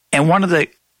 And one of the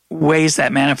ways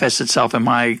that manifests itself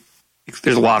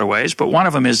there's a lot of ways, but one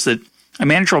of them is that a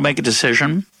manager will make a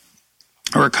decision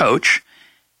or a coach,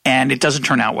 and it doesn't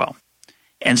turn out well.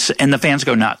 And the fans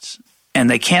go nuts, and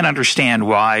they can't understand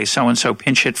why so-and-so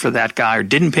pinch hit for that guy or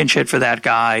didn't pinch hit for that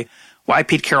guy, why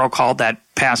Pete Carroll called that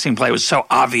passing play. It was so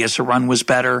obvious a run was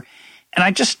better. And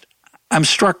I'm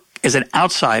struck as an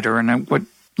outsider, and I would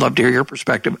love to hear your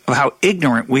perspective of how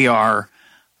ignorant we are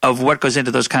of what goes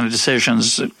into those kind of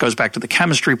decisions. It goes back to the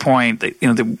chemistry point,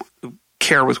 the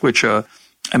care with which a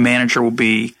manager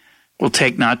will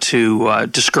take not to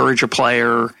discourage a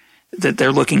player, that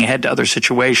they're looking ahead to other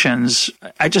situations.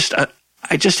 I just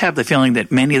have the feeling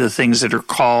that many of the things that are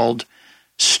called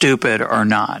stupid are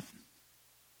not.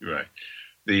 Right.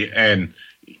 And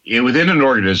within an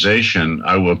organization,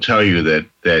 I will tell you that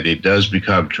it does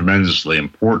become tremendously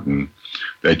important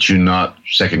that you not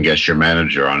second guess your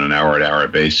manager on an hour-to-hour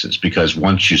basis, because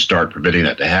once you start permitting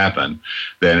that to happen,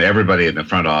 then everybody in the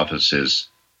front office is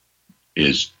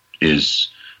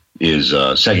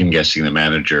second guessing the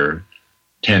manager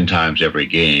 10 times every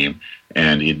game,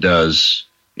 and it does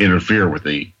interfere with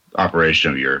the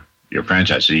operation of your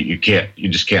franchise. So you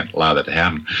just can't allow that to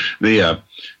happen.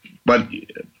 But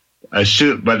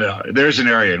there's an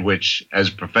area in which, as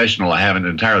a professional, I haven't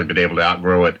entirely been able to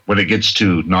outgrow it. When it gets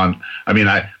to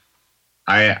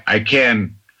I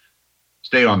can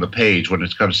stay on the page when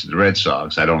it comes to the Red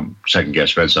Sox. I don't second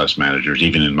guess Red Sox managers,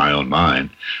 even in my own mind.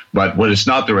 But when it's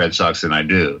not the Red Sox, then I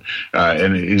do.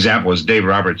 An example is Dave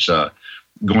Roberts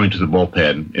going to the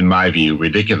bullpen, in my view,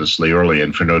 ridiculously early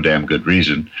and for no good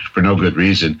reason,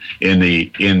 in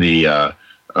the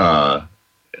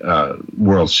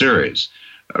World Series.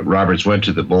 Roberts went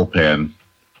to the bullpen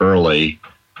early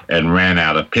and ran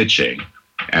out of pitching.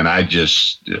 And I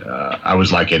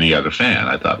was like any other fan.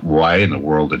 I thought, why in the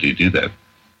world did he do that?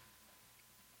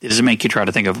 Does it make you try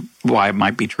to think of why it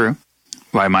might be true?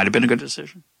 Why it might have been a good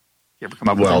decision? You ever come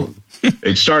up with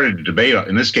it started a debate.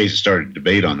 In this case, it started a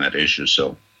debate on that issue.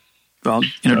 So, well,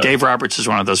 Dave Roberts is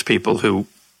one of those people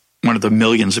one of the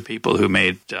millions of people who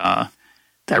made that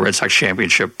Red Sox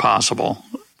championship possible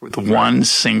with one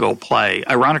single play.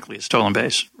 Ironically, a stolen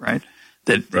base, right?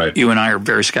 That you and I are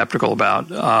very skeptical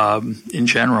about in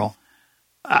general.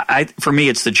 For me,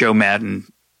 it's the Joe Madden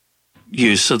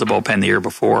use of the bullpen the year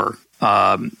before,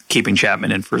 keeping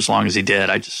Chapman in for as long as he did.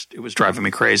 It was driving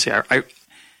me crazy.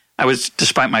 I was,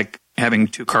 despite my having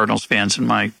two Cardinals fans in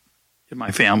my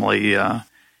family,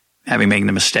 having made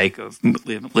the mistake of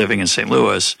living in St.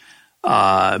 Louis,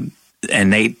 and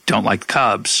they don't like the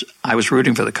Cubs. I was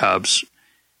rooting for the Cubs,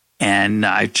 and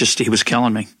he was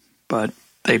killing me. But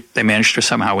they managed to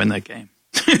somehow win that game.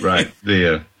 Right.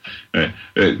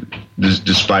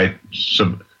 Despite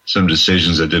some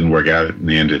decisions that didn't work out, in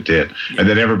the end it did. And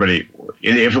then everybody,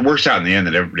 if it works out in the end,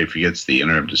 then everybody forgets the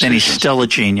interim decisions. And he's still a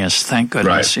genius, thank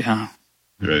goodness. Right. Yeah.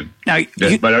 Good. Now,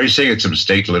 but are you saying it's a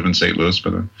mistake to live in St. Louis?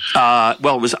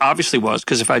 Well, it obviously was,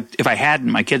 because if I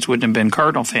hadn't, my kids wouldn't have been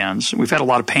Cardinal fans. We've had a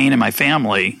lot of pain in my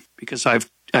family because I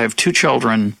have two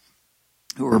children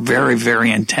who are very,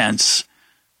 very intense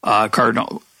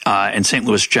Cardinal and St.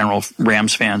 Louis General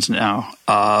Rams fans now,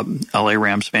 LA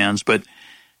Rams fans. But,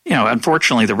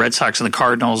 unfortunately, the Red Sox and the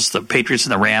Cardinals, the Patriots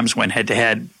and the Rams went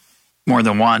head-to-head more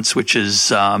than once, which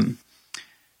is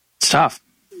it's tough.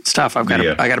 It's tough. I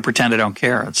got to pretend I don't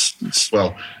care.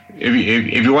 Well,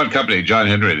 if you want company, John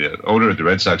Henry, the owner of the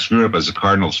Red Sox, grew up as a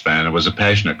Cardinals fan and was a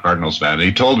passionate Cardinals fan. And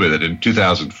he told me that in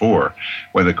 2004,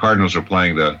 when the Cardinals were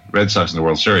playing the Red Sox in the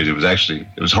World Series, it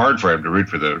was hard for him to root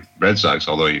for the Red Sox,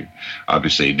 although he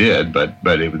obviously did. But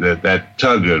that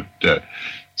tug to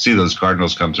see those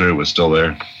Cardinals come through was still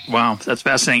there. Wow, that's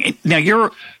fascinating. Now you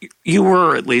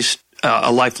were at least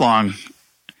a lifelong,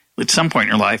 at some point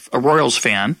in your life, a Royals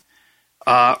fan.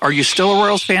 Are you still a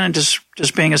Royals fan, and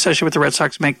just being associated with the Red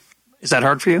Sox is that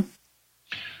hard for you?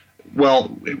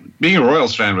 Well, being a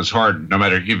Royals fan was hard, no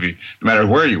matter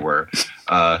where you were.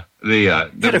 You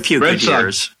had a few good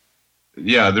years.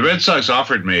 Yeah, the Red Sox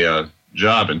offered me a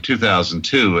job in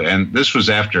 2002, and this was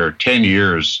after 10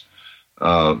 years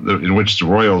in which the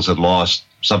Royals had lost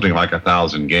something like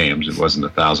 1,000 games. It wasn't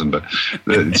 1,000, but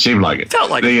it seemed like it.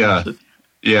 Felt like it.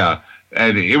 Yeah,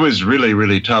 and it was really,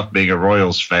 really tough being a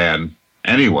Royals fan.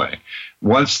 Anyway,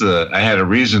 once I had a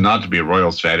reason not to be a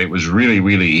Royals fan, it was really,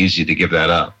 really easy to give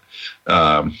that up.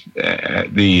 So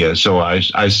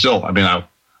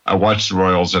I watch the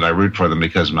Royals and I root for them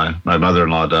because my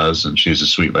mother-in-law does, and she's a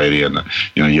sweet lady, and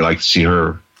you like to see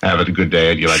her have a good day,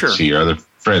 and you like to see your other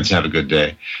friends have a good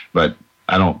day. But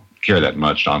I don't care that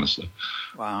much, honestly.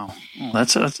 Wow, well,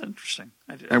 that's interesting.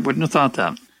 I wouldn't have thought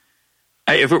that.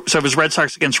 If it was Red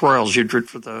Sox against Royals, you'd root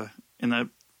for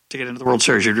to get into the World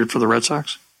Series, you'd root for the Red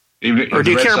Sox? Or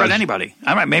do you care about anybody?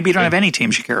 Maybe you don't have any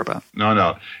teams you care about.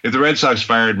 No. If the Red Sox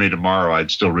fired me tomorrow,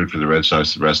 I'd still root for the Red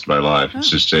Sox the rest of my life.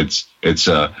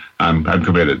 Oh. I'm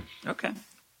committed. Okay.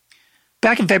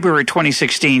 Back in February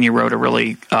 2016, you wrote a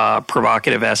really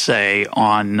provocative essay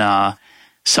on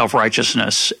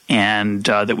self-righteousness and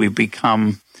that we've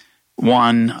become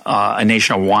one, a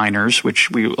nation of whiners, which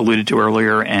we alluded to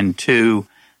earlier, and two,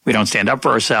 we don't stand up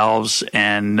for ourselves,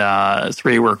 and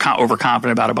three, we're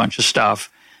overconfident about a bunch of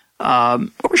stuff.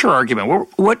 What was your argument?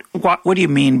 What do you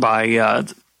mean by?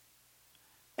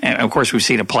 And of course, we've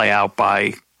seen it play out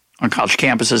on college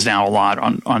campuses now a lot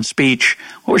on speech.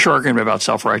 What was your argument about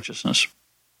self-righteousness?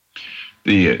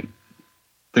 The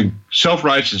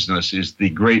self-righteousness is the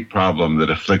great problem that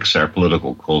afflicts our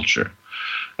political culture.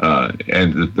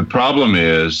 And the problem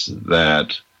is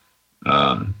that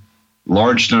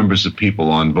large numbers of people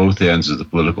on both ends of the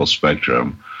political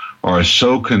spectrum are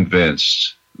so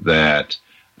convinced that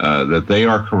they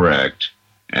are correct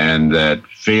and that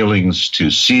failings to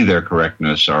see their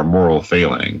correctness are moral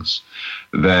failings,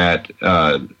 that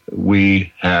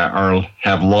we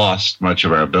have lost much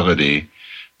of our ability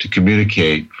to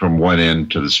communicate from one end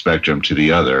to the spectrum to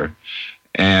the other,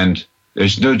 and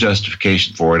there's no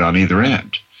justification for it on either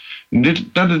end.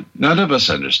 None of us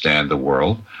understand the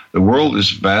world. The world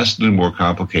is vastly more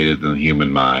complicated than the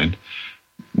human mind.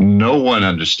 No one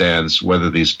understands whether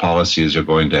these policies are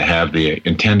going to have the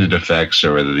intended effects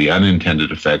or whether the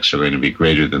unintended effects are going to be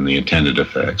greater than the intended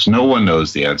effects. No one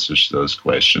knows the answers to those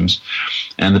questions.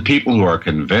 And the people who are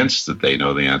convinced that they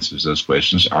know the answers to those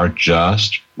questions are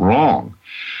just wrong.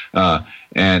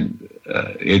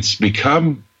 It's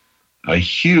become a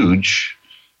huge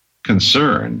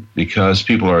concern because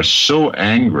people are so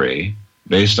angry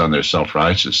based on their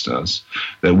self-righteousness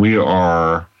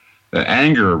that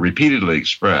anger repeatedly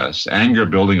expressed, anger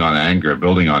building on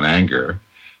anger,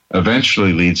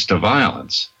 eventually leads to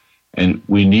violence. And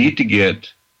we need to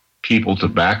get people to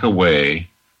back away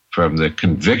from the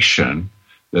conviction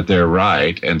that they're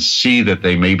right and see that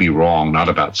they may be wrong, not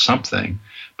about something,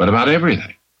 but about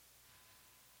everything.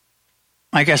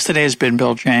 My guest today has been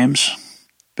Bill James.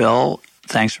 Bill,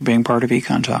 thanks for being part of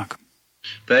EconTalk.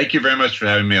 Thank you very much for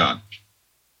having me on.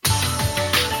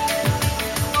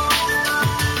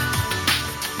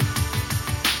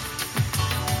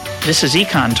 This is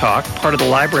EconTalk, part of the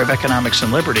Library of Economics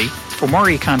and Liberty. For more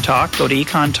EconTalk, go to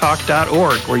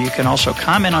econtalk.org, where you can also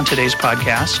comment on today's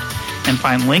podcast and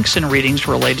find links and readings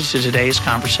related to today's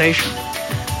conversation.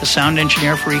 The sound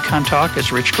engineer for EconTalk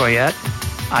is Rich Goyette.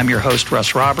 I'm your host,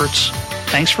 Russ Roberts.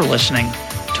 Thanks for listening.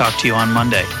 Talk to you on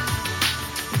Monday.